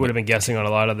sure, I would have been guessing on a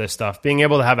lot of this stuff. Being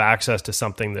able to have access to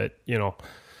something that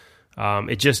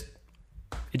it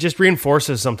just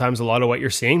reinforces sometimes a lot of what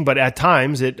you're seeing, but at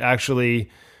times it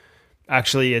actually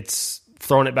it's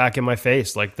thrown it back in my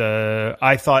face. Like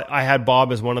I thought I had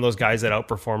Bob as one of those guys that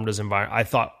outperformed his environment. I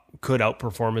thought could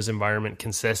outperform his environment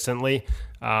consistently,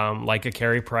 like a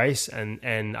Carey Price,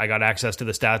 and I got access to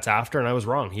the stats after, and I was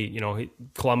wrong.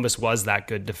 Columbus was that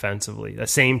good defensively. The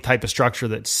same type of structure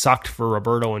that sucked for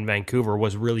Roberto in Vancouver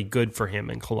was really good for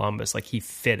him in Columbus. Like he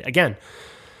fit again.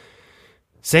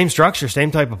 Same structure, same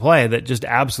type of play that just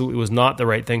absolutely was not the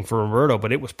right thing for Roberto,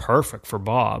 but it was perfect for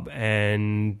Bob,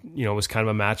 and it was kind of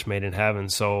a match made in heaven.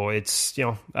 So it's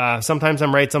sometimes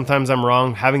I'm right, sometimes I'm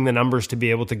wrong. Having the numbers to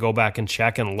be able to go back and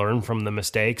check and learn from the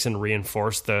mistakes and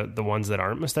reinforce the ones that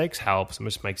aren't mistakes helps. It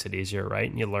just makes it easier, right?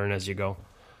 And you learn as you go.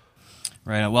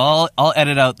 Right. Well, I'll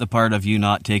edit out the part of you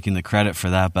not taking the credit for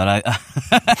that, but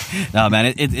no,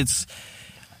 man, it's.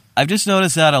 I've just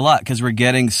noticed that a lot because we're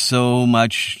getting so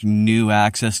much new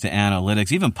access to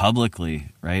analytics, even publicly,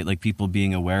 right? Like people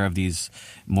being aware of these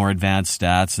more advanced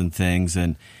stats and things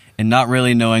and not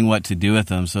really knowing what to do with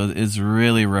them. So it's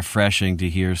really refreshing to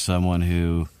hear someone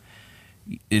who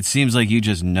it seems like you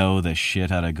just know the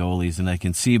shit out of goalies. And I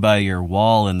can see by your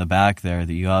wall in the back there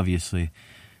that you obviously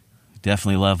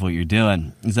definitely love what you're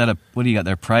doing. Is that what do you got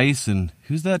there, Price? And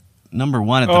who's that number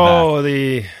one at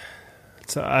the back?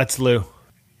 That's Lou.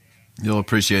 You'll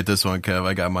appreciate this one, Kev.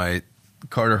 I got my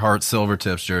Carter Hart Silver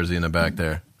Tips jersey in the back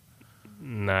there.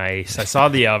 Nice. I saw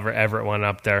the Everett one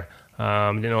up there.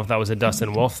 Didn't know if that was a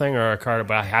Dustin Wolf thing or a Carter,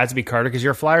 but it had to be Carter because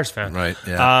you're a Flyers fan. Right,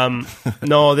 yeah.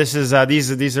 No, this is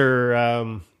these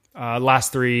are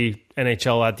Last 3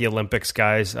 NHL at the Olympics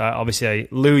guys. Obviously,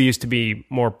 Lou used to be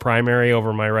more primary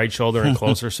over my right shoulder and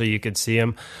closer so you could see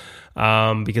him.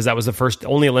 Because that was the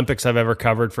only Olympics I've ever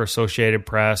covered for Associated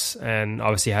Press, and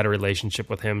obviously had a relationship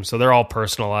with him. So they're all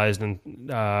personalized and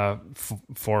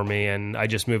for me. And I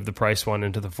just moved the Price one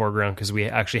into the foreground because we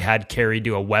actually had Carey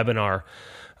do a webinar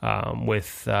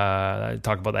with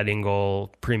talk about that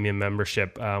in-goal premium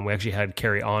membership. We actually had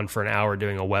Carey on for an hour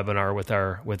doing a webinar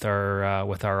with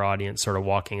our audience, sort of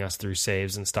walking us through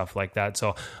saves and stuff like that.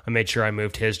 So I made sure I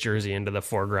moved his jersey into the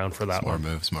foreground for that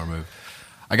one. Smart move.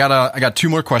 I got 2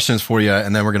 more questions for you,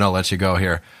 and then we're going to let you go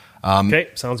here. Okay,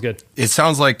 sounds good. It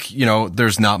sounds like,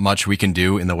 there's not much we can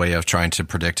do in the way of trying to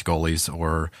predict goalies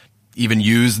or even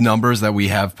use numbers that we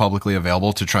have publicly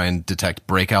available to try and detect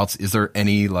breakouts. Is there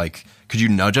any, could you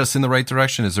nudge us in the right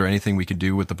direction? Is there anything we could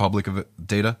do with the public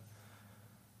data?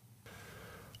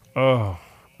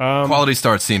 Quality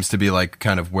start seems to be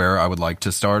kind of where I would like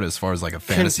to start as far as a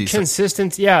fantasy.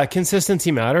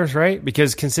 Consistency matters, right?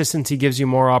 Because consistency gives you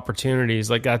more opportunities.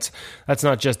 That's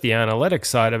not just the analytics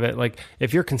side of it.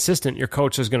 If you're consistent, your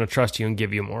coach is going to trust you and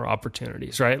give you more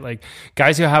opportunities, right?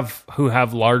 Guys who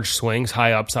have large swings,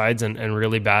 high upsides, and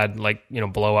really bad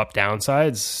blow up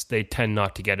downsides, they tend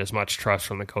not to get as much trust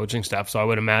from the coaching staff. So I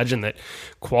would imagine that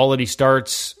quality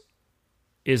starts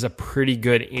is a pretty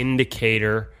good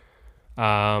indicator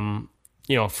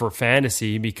for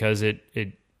fantasy, because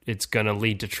it's going to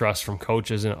lead to trust from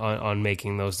coaches on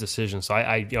making those decisions. So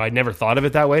I never thought of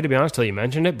it that way, to be honest, till you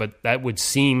mentioned it, but that would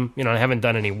seem, I haven't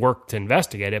done any work to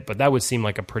investigate it, but that would seem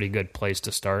like a pretty good place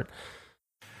to start.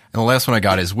 And the last one I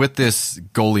got is, with this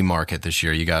goalie market this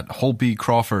year, you got Holtby,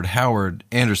 Crawford, Howard,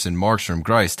 Anderson, Markstrom,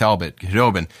 Greiss, Talbot,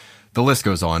 Khudobin. The list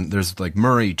goes on. There's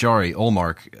Murray, Jari,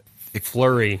 Ullmark,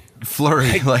 Fleury.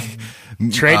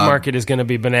 Trade market is going to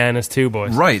be bananas too,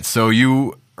 boys. Right. So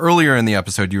earlier in the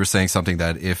episode, you were saying something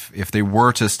that if they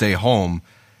were to stay home,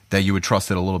 that you would trust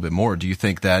it a little bit more. Do you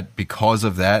think that because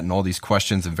of that and all these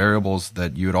questions and variables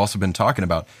that you had also been talking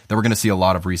about, that we're going to see a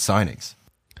lot of re-signings?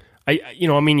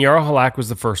 Jarro Halak was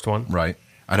the first one. Right.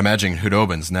 I'd imagine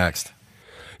Hudobin's next.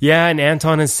 Yeah, and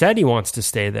Anton has said he wants to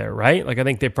stay there, right? I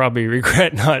think they probably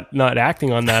regret not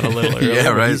acting on that a little earlier. Yeah,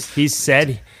 right.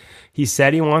 He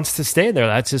said he wants to stay there.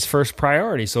 That's his first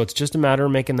priority. So it's just a matter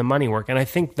of making the money work. And I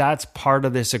think that's part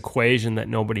of this equation that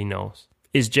nobody knows.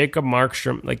 Is Jacob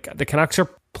Markstrom, the Canucks are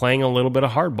playing a little bit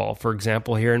of hardball, for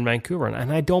example, here in Vancouver.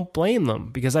 And I don't blame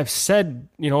them, because I've said,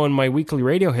 in my weekly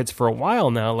radio hits for a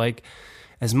while now,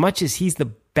 as much as he's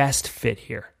the best fit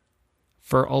here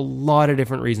for a lot of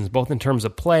different reasons, both in terms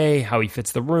of play, how he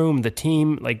fits the room, the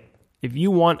team, if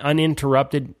you want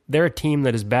uninterrupted, they're a team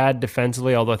that is bad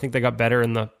defensively, although I think they got better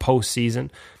in the postseason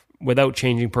without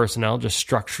changing personnel, just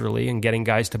structurally and getting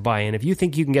guys to buy in. If you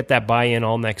think you can get that buy-in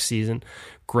all next season,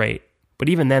 great. But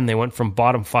even then, they went from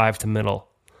bottom 5 to middle.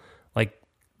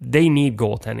 They need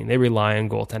goaltending. They rely on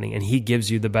goaltending, and he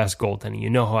gives you the best goaltending. You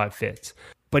know how it fits.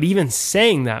 But even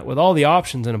saying that, with all the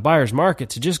options in a buyer's market,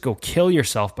 to just go kill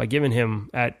yourself by giving him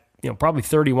at probably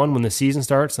 31 when the season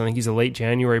starts. I think he's a late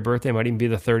January birthday, might even be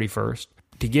the 31st.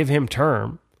 To give him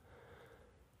term,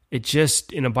 it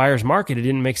just, in a buyer's market, it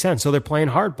didn't make sense. So they're playing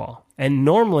hardball. And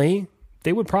normally,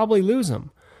 they would probably lose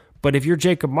him. But if you're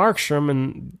Jacob Markstrom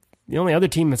and the only other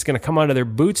team that's going to come out of their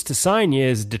boots to sign you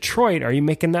is Detroit, are you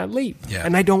making that leap? Yeah.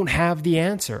 And I don't have the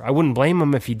answer. I wouldn't blame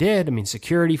him if he did.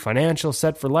 Security, financial,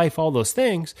 set for life, all those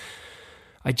things.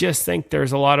 I just think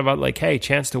there's a lot about hey,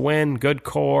 chance to win, good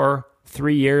core,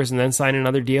 3 years and then sign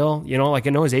another deal. I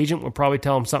know his agent would probably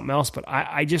tell him something else, but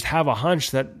I just have a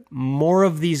hunch that more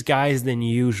of these guys than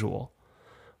usual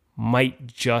might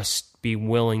just be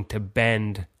willing to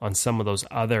bend on some of those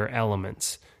other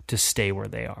elements to stay where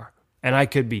they are. And I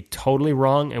could be totally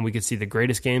wrong, and we could see the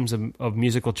greatest games of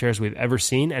musical chairs we've ever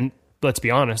seen. And let's be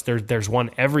honest, there's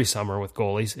one every summer with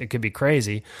goalies. It could be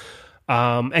crazy.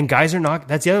 And guys are not,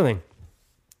 that's the other thing.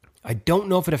 I don't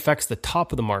know if it affects the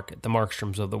top of the market, the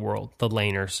Markstroms of the world, the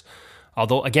Lahners.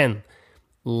 Although, again,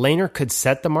 Lehner could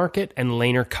set the market, and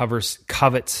Lehner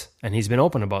covets, and he's been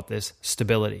open about this,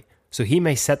 stability. So he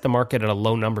may set the market at a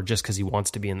low number just because he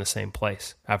wants to be in the same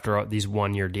place after these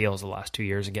one-year deals the last 2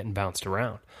 years and getting bounced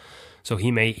around. So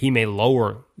he may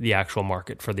lower the actual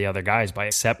market for the other guys by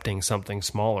accepting something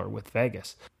smaller with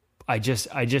Vegas. I just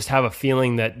have a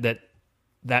feeling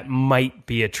that might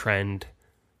be a trend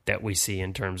that we see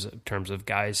in terms of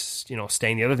guys,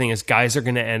 staying. The other thing is guys are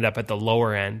going to end up at the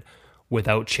lower end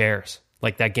without chairs.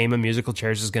 That game of musical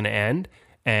chairs is going to end,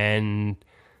 and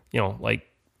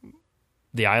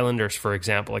the Islanders, for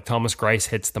example, Thomas Greiss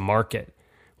hits the market.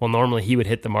 Well, normally he would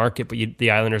hit the market, but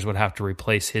the Islanders would have to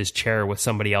replace his chair with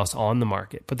somebody else on the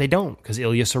market. But they don't, because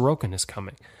Ilya Sorokin is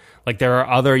coming. Like, there are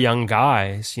other young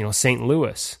guys, St.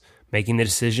 Louis, making the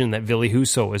decision that Ville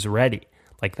Husso is ready.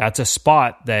 Like, that's a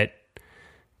spot that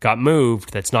got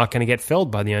moved that's not going to get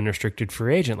filled by the unrestricted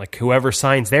free agent. Like, whoever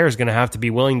signs there is going to have to be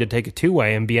willing to take a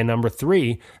two-way and be a number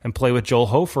 3 and play with Joel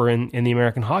Hofer in the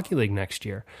American Hockey League next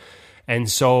year. And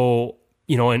so,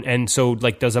 so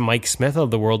like, does a Mike Smith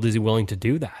of the world, is he willing to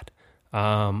do that?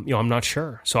 I'm not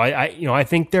sure. So I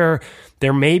think there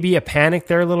may be a panic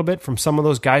there a little bit from some of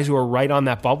those guys who are right on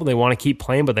that bubble. They want to keep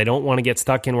playing, but they don't want to get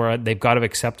stuck in where they've got to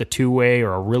accept a two-way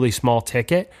or a really small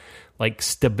ticket. Like,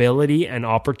 stability and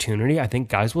opportunity, I think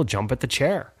guys will jump at the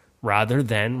chair rather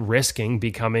than risking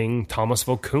becoming Thomas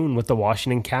Vokoun with the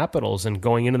Washington Capitals and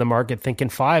going into the market thinking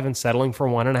 5 and settling for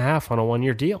 1.5 on a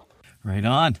 1-year deal. Right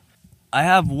on. I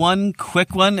have one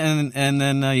quick one, and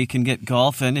then you can get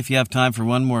golfing if you have time for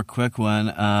one more quick one.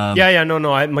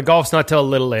 My golf's not till a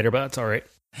little later, but that's all right.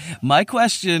 My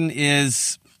question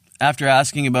is, after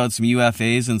asking about some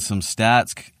UFAs and some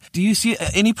stats, do you see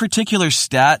any particular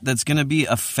stat that's going to be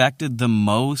affected the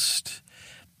most,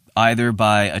 either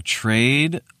by a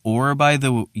trade or by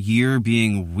the year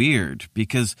being weird?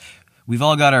 Because we've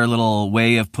all got our little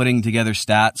way of putting together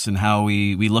stats and how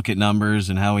we look at numbers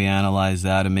and how we analyze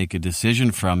that and make a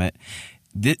decision from it.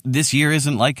 This year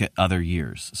isn't like other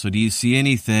years. So do you see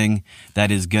anything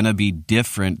that is going to be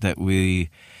different that we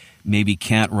maybe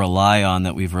can't rely on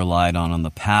that we've relied on the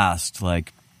past?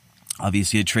 Like,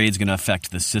 obviously a trade's going to affect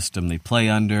the system they play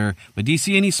under, but do you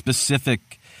see any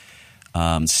specific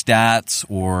stats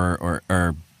or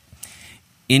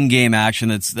in-game action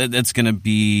that's going to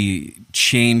be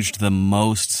changed the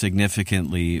most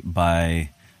significantly by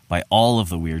all of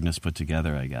the weirdness put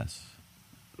together, I guess?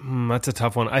 That's a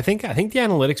tough one. I think the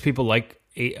analytics people like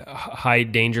a high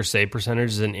danger save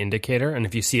percentage as an indicator, and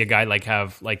if you see a guy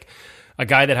have a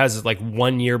guy that has like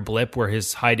 1 year blip where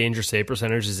his high danger save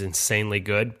percentage is insanely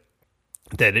good,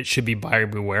 that it should be buyer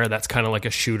beware. That's kind of like a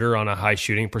shooter on a high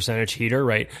shooting percentage heater,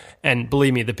 right? And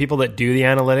believe me, the people that do the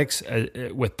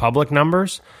analytics with public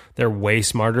numbers, they're way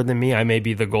smarter than me. I may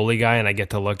be the goalie guy and I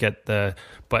get to look at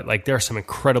but like, there are some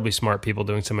incredibly smart people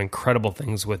doing some incredible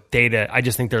things with data. I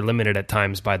just think they're limited at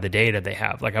times by the data they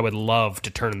have. Like, I would love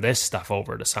to turn this stuff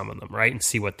over to some of them, right? And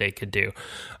see what they could do.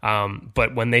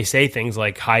 But when they say things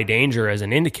like high danger as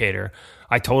an indicator,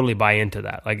 I totally buy into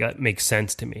that. Like, that makes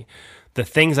sense to me. The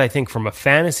things I think from a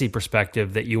fantasy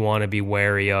perspective that you want to be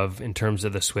wary of in terms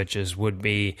of the switches would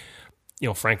be,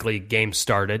 frankly, games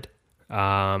started.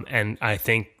 And I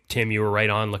think, Tim, you were right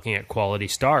on looking at quality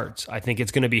starts. I think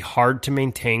it's going to be hard to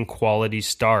maintain quality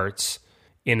starts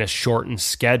in a shortened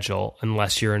schedule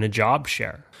unless you're in a job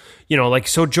share.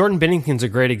 So Jordan Binnington's a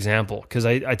great example, because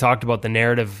I talked about the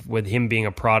narrative with him being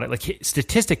a product. Like,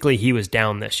 statistically, he was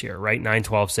down this year, right?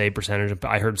 912 save percentage.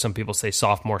 I heard some people say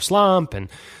sophomore slump, and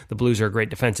the Blues are a great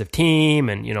defensive team,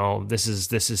 and this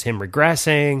is him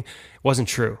regressing. It wasn't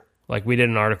true. Like, we did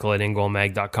an article at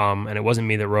ingoalmag.com, and it wasn't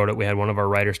me that wrote it. We had one of our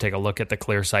writers take a look at the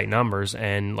clear sight numbers,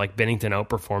 and like, Binnington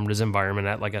outperformed his environment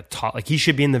at like a top, like, he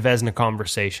should be in the Vezina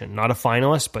conversation, not a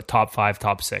finalist, but top 5,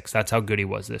 top 6. That's how good he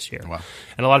was this year. Wow.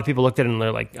 And a lot of people looked at it and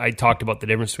they're like, I talked about the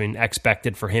difference between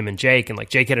expected for him and Jake, and like,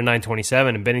 Jake had a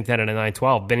 927 and Binnington had a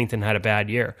 912. Binnington had a bad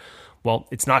year. Well,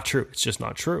 it's not true. It's just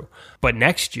not true. But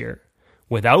next year,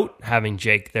 without having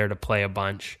Jake there to play a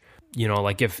bunch,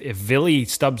 like, if Ville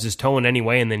stubs his toe in any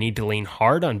way and they need to lean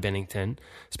hard on Binnington,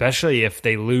 especially if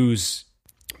they lose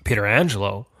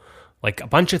Pietrangelo, like, a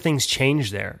bunch of things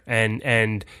change there,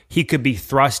 and he could be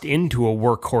thrust into a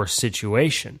workhorse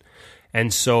situation.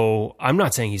 And so I'm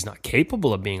not saying he's not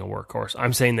capable of being a workhorse.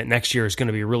 I'm saying that next year is going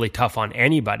to be really tough on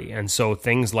anybody. And so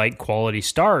things like quality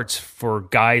starts for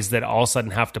guys that all of a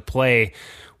sudden have to play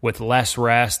with less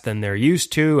rest than they're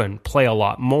used to and play a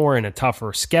lot more in a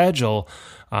tougher schedule.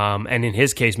 And in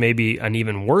his case, maybe an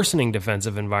even worsening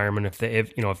defensive environment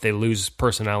if they lose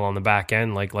personnel on the back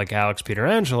end, like Alex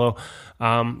Pietrangelo.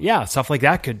 Stuff like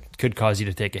that could cause you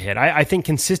to take a hit. I think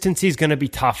consistency is going to be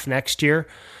tough next year,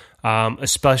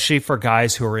 especially for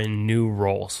guys who are in new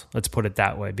roles. Let's put it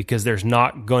that way, because there's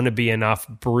not going to be enough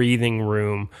breathing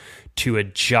room to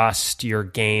adjust your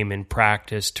game in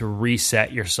practice, to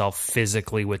reset yourself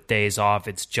physically with days off.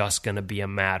 It's just going to be a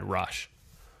mad rush.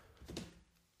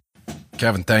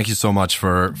 Kevin, thank you so much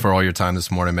for all your time this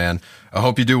morning, man. I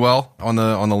hope you do well on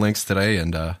the links today.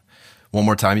 And one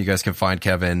more time, you guys can find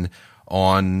Kevin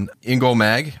on In Goal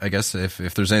Mag. I guess if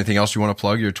there's anything else you want to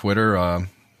plug, your Twitter,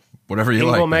 whatever you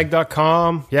like.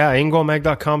 InGoalMag.com. Yeah,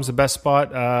 InGoalMag.com is the best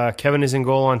spot. Kevin is in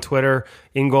goal on Twitter.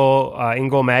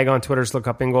 InGoal Mag on Twitter. Just look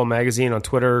up InGoal Magazine on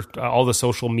Twitter. All the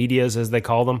social medias, as they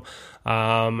call them.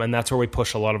 And that's where we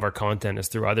push a lot of our content, is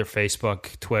through either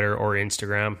Facebook, Twitter, or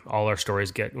Instagram. All our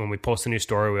stories when we post a new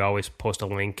story, we always post a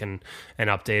link and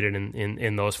update it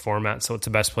in those formats. So it's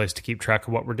the best place to keep track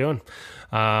of what we're doing.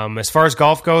 As far as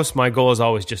golf goes, my goal is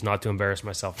always just not to embarrass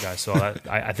myself, guys. So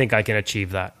I think I can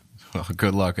achieve that. Well,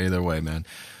 good luck either way, man.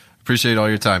 Appreciate all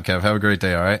your time, Kev. Have a great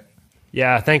day, all right?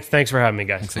 Yeah, thanks for having me,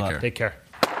 guys. Take care.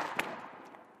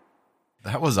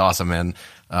 That was awesome, man.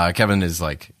 Kevin is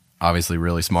obviously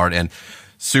really smart and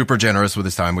super generous with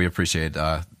his time. We appreciate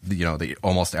the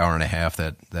almost hour and a half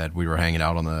that we were hanging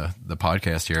out on the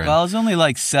podcast here. Well, it was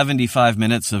only 75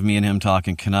 minutes of me and him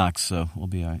talking Canucks, so we'll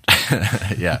be all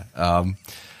right. Yeah.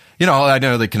 I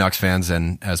know the Canucks fans,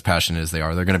 and as passionate as they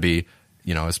are, they're going to be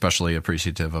especially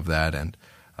appreciative of that. And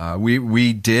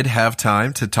we did have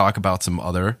time to talk about some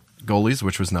other goalies,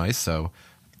 which was nice. So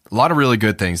a lot of really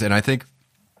good things. And I think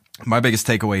my biggest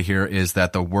takeaway here is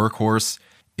that the workhorse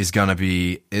is going to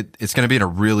be it's going to be in a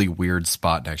really weird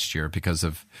spot next year because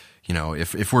of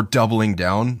if we're doubling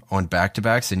down on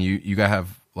back-to-backs, and you got to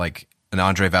have an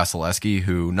Andre Vasilevsky,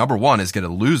 who number one is going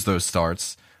to lose those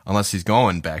starts unless he's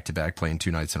going back-to-back, playing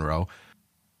 2 nights in a row,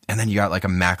 and then you got a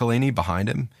McElhinney behind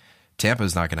him.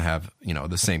 Tampa's not going to have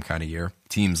the same kind of year.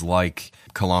 Teams like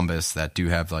Columbus that do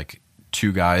have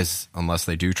 2 guys, unless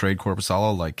they do trade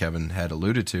Korpisalo, like Kevin had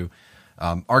alluded to,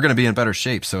 are going to be in better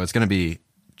shape. So it's going to be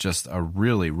just a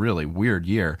really, really weird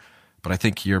year. But I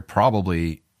think you're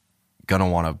probably going to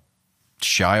want to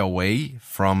shy away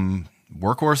from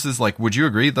workhorses. Would you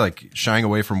agree shying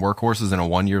away from workhorses in a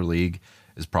 1-year league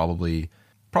is probably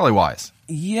wise?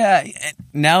 Yeah.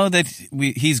 Now that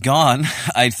he's gone,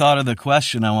 I thought of the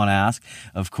question I want to ask,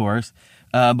 of course.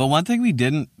 But one thing we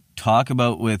didn't talk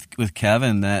about with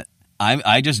Kevin that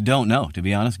I just don't know, to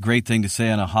be honest. Great thing to say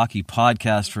on a hockey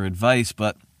podcast for advice,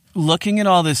 but looking at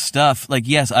all this stuff,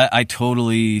 yes, I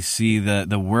totally see the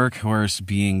workhorse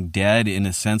being dead in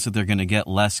a sense that they're going to get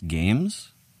less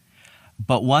games.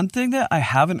 But one thing that I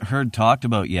haven't heard talked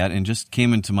about yet and just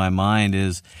came into my mind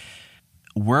is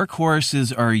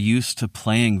workhorses are used to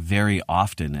playing very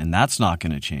often, and that's not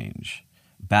going to change.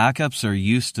 Backups are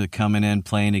used to coming in,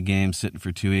 playing a game, sitting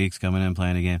for 2 weeks, coming in,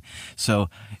 playing a game. So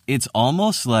it's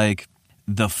almost like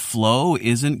the flow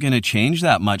isn't going to change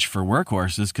that much for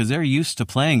workhorses because they're used to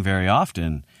playing very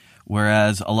often,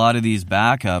 whereas a lot of these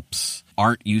backups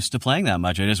aren't used to playing that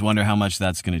much. I just wonder how much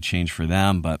that's going to change for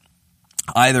them. But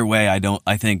either way,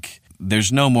 I think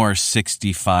there's no more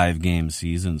 65-game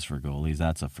seasons for goalies.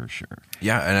 That's a for sure.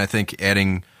 Yeah, and I think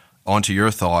adding onto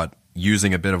your thought,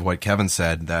 using a bit of what Kevin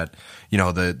said, that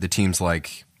the teams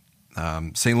like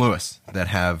St. Louis that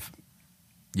have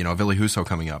Ville Husso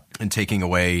coming up and taking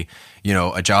away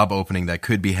a job opening that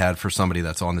could be had for somebody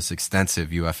that's on this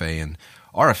extensive UFA and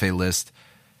RFA list.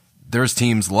 There's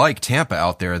teams like Tampa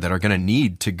out there that are going to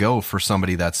need to go for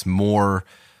somebody that's more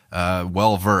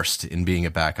well versed in being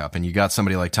a backup, and you got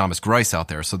somebody like Thomas Greiss out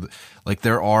there. So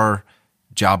there are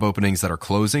job openings that are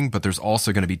closing, but there's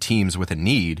also going to be teams with a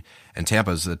need, and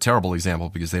Tampa's a terrible example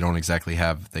because they don't exactly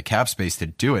have the cap space to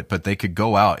do it, but they could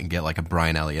go out and get a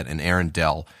Brian Elliott, an Aaron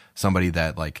Dell, somebody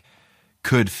that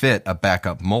could fit a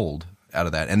backup mold out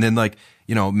of that. And then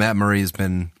Matt Murray has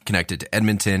been connected to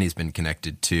Edmonton, he's been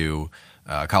connected to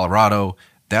Colorado.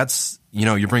 That's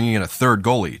you're bringing in a third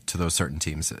goalie to those certain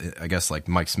teams. I guess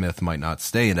Mike Smith might not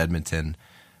stay in Edmonton,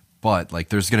 but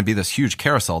there's going to be this huge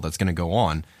carousel that's going to go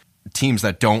on. Teams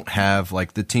that don't have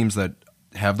the teams that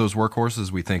have those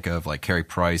workhorses, we think of Carey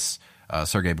Price,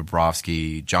 Sergei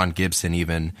Bobrovsky, John Gibson,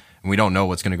 even, and we don't know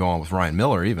what's going to go on with Ryan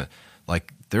Miller. Even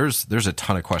there's a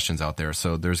ton of questions out there,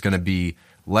 so there's going to be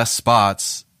less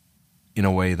spots in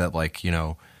a way that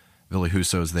Ville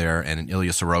Husso's there and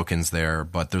Ilya Sorokin's there,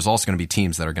 but there's also going to be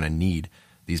teams that are going to need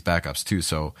these backups too.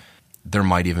 So there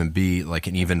might even be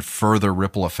an even further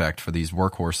ripple effect for these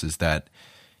workhorses that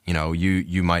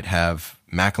you might have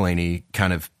McElhinney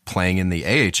kind of playing in the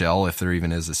AHL if there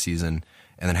even is a season,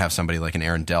 and then have somebody like an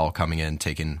Aaron Dell coming in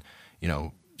taking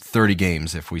 30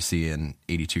 games if we see an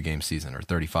 82-game season, or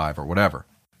 35 or whatever.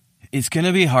 It's going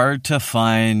to be hard to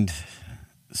find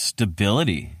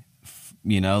stability.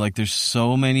 There's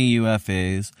so many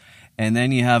UFAs, and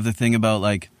then you have the thing about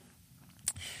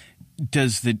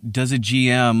does a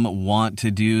GM want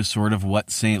to do sort of what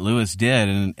St. Louis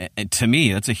did? And to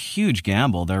me, that's a huge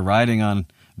gamble. They're riding on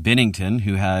Binnington,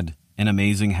 who had an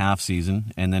amazing half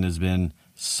season and then has been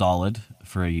solid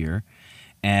for a year,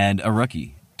 and a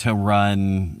rookie to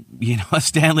run, a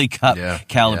Stanley Cup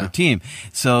caliber team.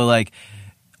 So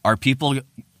are people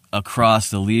across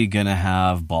the league going to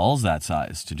have balls that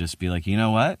size to just be like, you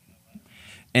know what?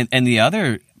 And the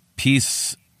other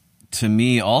piece to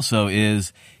me also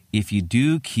is, if you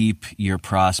do keep your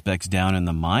prospects down in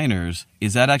the minors,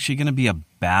 is that actually going to be a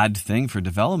bad thing for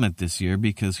development this year?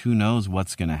 Because who knows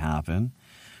what's going to happen?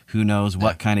 Who knows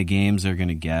what kind of games they're going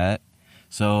to get?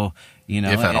 So, you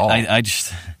know, if at all. I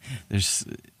just, there's,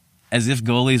 as if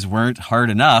goalies weren't hard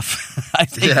enough. I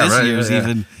think this year's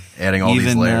even adding all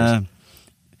these layers.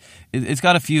 It's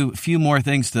got a few more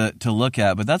things to look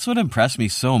at, but that's what impressed me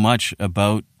so much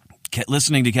about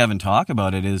listening to Kevin talk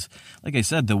about it is, like I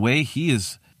said, the way he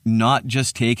is not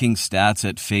just taking stats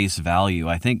at face value.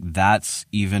 I think that's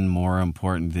even more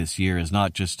important this year, is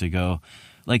not just to go,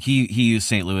 like he used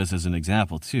St. Louis as an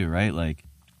example too, right? Like,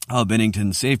 oh,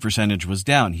 Binnington's save percentage was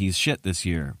down. He's shit this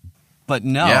year. But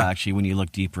no, actually, when you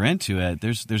look deeper into it,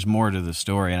 there's more to the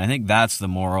story. And I think that's the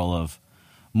moral of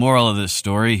this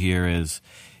story here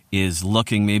is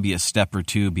looking maybe a step or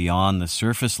two beyond the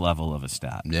surface level of a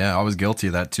stat. Yeah, I was guilty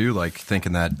of that too, like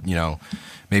thinking that, you know,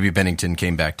 maybe Binnington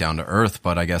came back down to earth,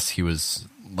 but I guess he was,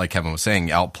 like Kevin was saying,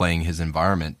 outplaying his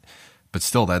environment. But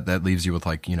still, that leaves you with,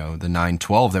 like, you know, the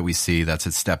 912 that we see, that's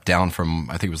a step down from,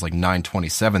 I think it was like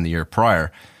 927 the year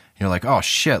prior. You're like, oh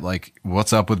shit, like,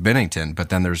 what's up with Binnington? But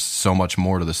then there's so much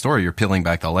more to the story. You're peeling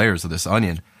back the layers of this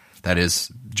onion that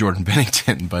is Jordan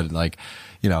Binnington. But, like,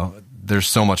 you know, there's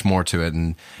so much more to it.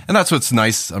 And that's what's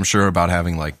nice, I'm sure, about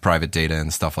having, like, private data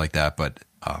and stuff like that. But,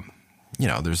 you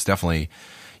know, there's definitely,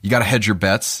 you got to hedge your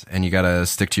bets and you got to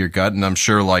stick to your gut. And I'm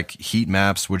sure, like, heat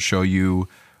maps would show you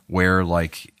where,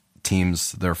 like,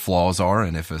 teams, their flaws are,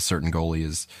 and if a certain goalie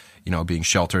is, you know, being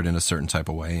sheltered in a certain type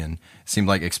of way. And it seemed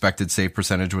like expected save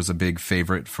percentage was a big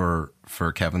favorite for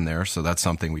Kevin there. So that's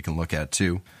something we can look at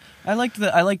too. I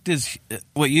liked his,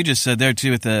 what you just said there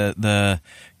too, with the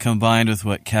combined with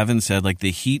what Kevin said, like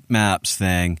the heat maps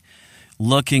thing,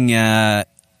 looking at,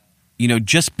 you know,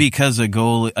 just because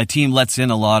a team lets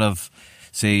in a lot of,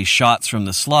 say, shots from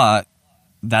the slot,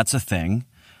 that's a thing.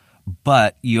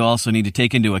 But you also need to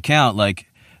take into account, like,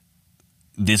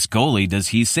 this goalie, does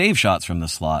he save shots from the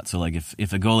slot? So, like,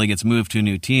 if a goalie gets moved to a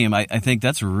new team, I think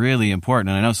that's really important.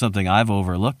 And I know something I've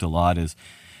overlooked a lot is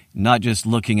not just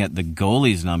looking at the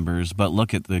goalie's numbers, but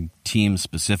look at the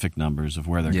team-specific numbers of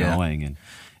where they're going.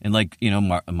 And like, you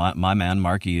know, my man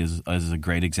Markey is a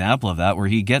great example of that, where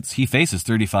he faces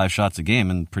 35 shots a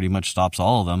game and pretty much stops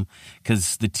all of them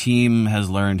because the team has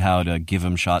learned how to give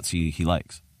him shots he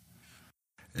likes.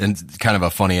 And kind of a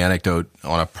funny anecdote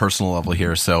on a personal level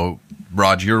here. So,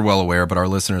 Rod, you're well aware, but our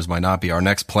listeners might not be. Our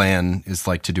next plan is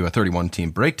like to do a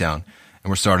 31-team breakdown, and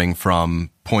we're starting from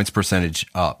points percentage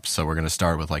up. So we're going to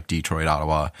start with like Detroit,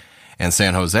 Ottawa, and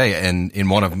San Jose. And in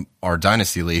one of our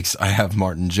dynasty leagues, I have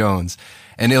Martin Jones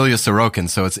and Ilya Sorokin.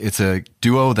 So it's a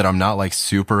duo that I'm not like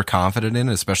super confident in,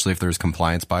 especially if there's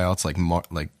compliance buyouts.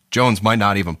 Like Jones might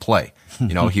not even play.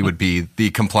 You know, he would be the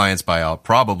compliance buyout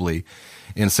probably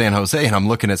in San Jose. And I'm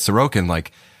looking at Sorokin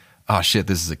like, oh shit,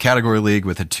 this is a category league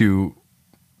with a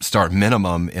 2-start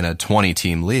minimum in a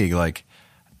 20-team league. Like,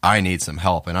 I need some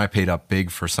help. And I paid up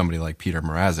big for somebody like Peter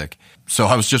Mrazek. So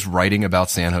I was just writing about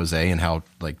San Jose and how,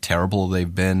 like, terrible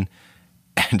they've been,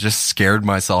 and just scared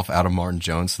myself out of Martin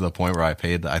Jones to the point where I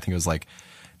paid, I think it was like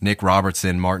Nick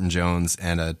Robertson, Martin Jones,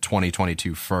 and a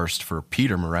 2022 first for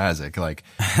Peter Mrazek, like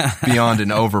beyond an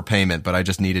overpayment, but I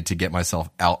just needed to get myself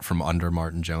out from under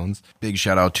Martin Jones. Big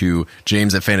shout out to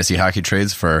James at Fantasy Hockey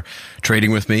Trades for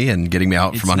trading with me and getting me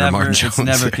out from under Martin Jones. It's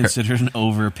never considered an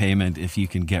overpayment if you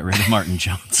can get rid of Martin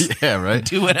Jones. Yeah, right.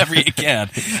 Do whatever you can.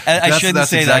 I shouldn't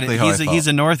say exactly that. He's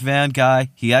a North Van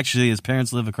guy. His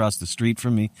parents live across the street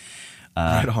from me.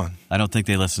 Right on. I don't think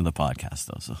they listen to the podcast,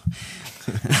 though,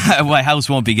 so my house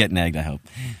won't be getting egged, I hope.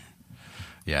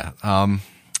 Yeah.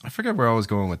 I forget where I was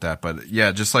going with that, but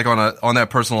yeah, just like on that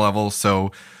personal level.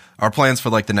 So our plans for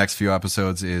like the next few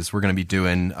episodes is we're going to be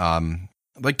doing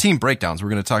like team breakdowns. We're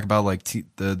going to talk about like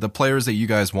the players that you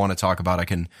guys want to talk about. I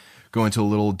can go into a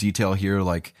little detail here.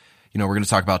 Like, you know, we're going to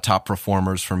talk about top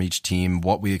performers from each team,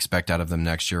 what we expect out of them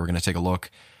next year. We're going to take a look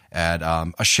at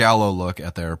a shallow look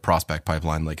at their prospect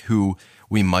pipeline, like who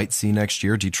we might see next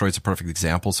year. Detroit's a perfect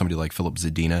example. Somebody like Philip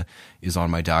Zadina is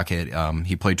on my docket.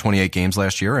 He played 28 games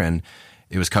last year, and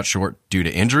it was cut short due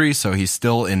to injury, so he's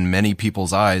still, in many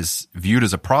people's eyes, viewed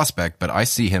as a prospect, but I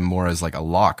see him more as like a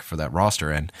lock for that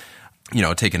roster. And, you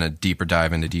know, taking a deeper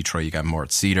dive into Detroit, you got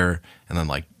Moritz Seider, and then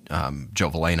like Joe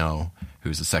Veleno,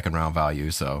 who's a second-round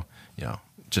value, so, you know,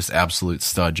 just absolute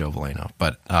stud Joe Veleno.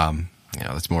 But, you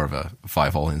know, that's more of a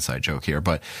 5-hole inside joke here.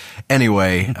 But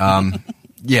anyway,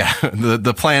 yeah,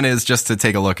 the plan is just to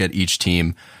take a look at each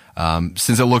team.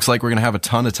 Since it looks like we're going to have a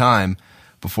ton of time,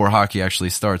 before hockey actually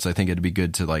starts, I think it'd be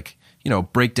good to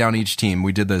break down each team.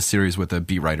 We did the series with the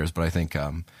beat writers, but I think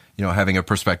having a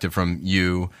perspective from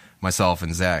you, myself,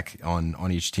 and Zach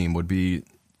on each team would be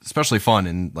especially fun.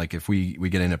 And if we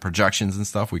get into projections and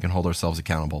stuff, we can hold ourselves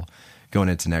accountable going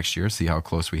into next year, see how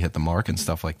close we hit the mark and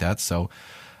stuff like that. So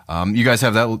you guys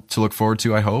have that to look forward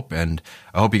to, I hope. And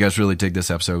I hope you guys really dig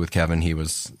this episode with Kevin. He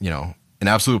was, an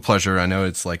absolute pleasure. I know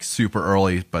it's super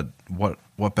early, but what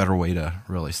better way to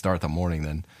really start the morning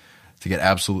than to get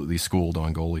absolutely schooled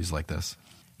on goalies like this?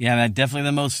 Yeah, man,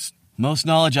 definitely the most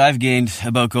knowledge I've gained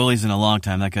about goalies in a long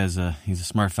time. That guy's he's a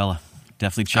smart fella.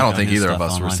 Definitely check I out don't think his either of stuff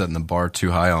us online. were setting the bar too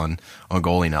high on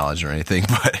goalie knowledge or anything,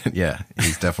 but yeah,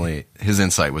 he's definitely, his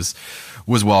insight was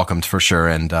welcomed for sure.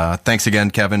 And thanks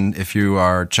again, Kevin, if you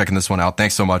are checking this one out.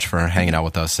 Thanks so much for hanging out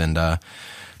with us. And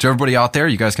to everybody out there,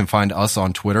 you guys can find us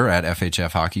on Twitter at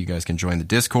FHF Hockey. You guys can join the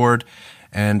Discord,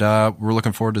 and we're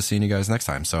looking forward to seeing you guys next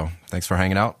time. So thanks for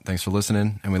hanging out. Thanks for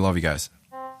listening, and we love you guys.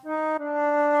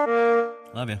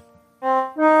 Love you.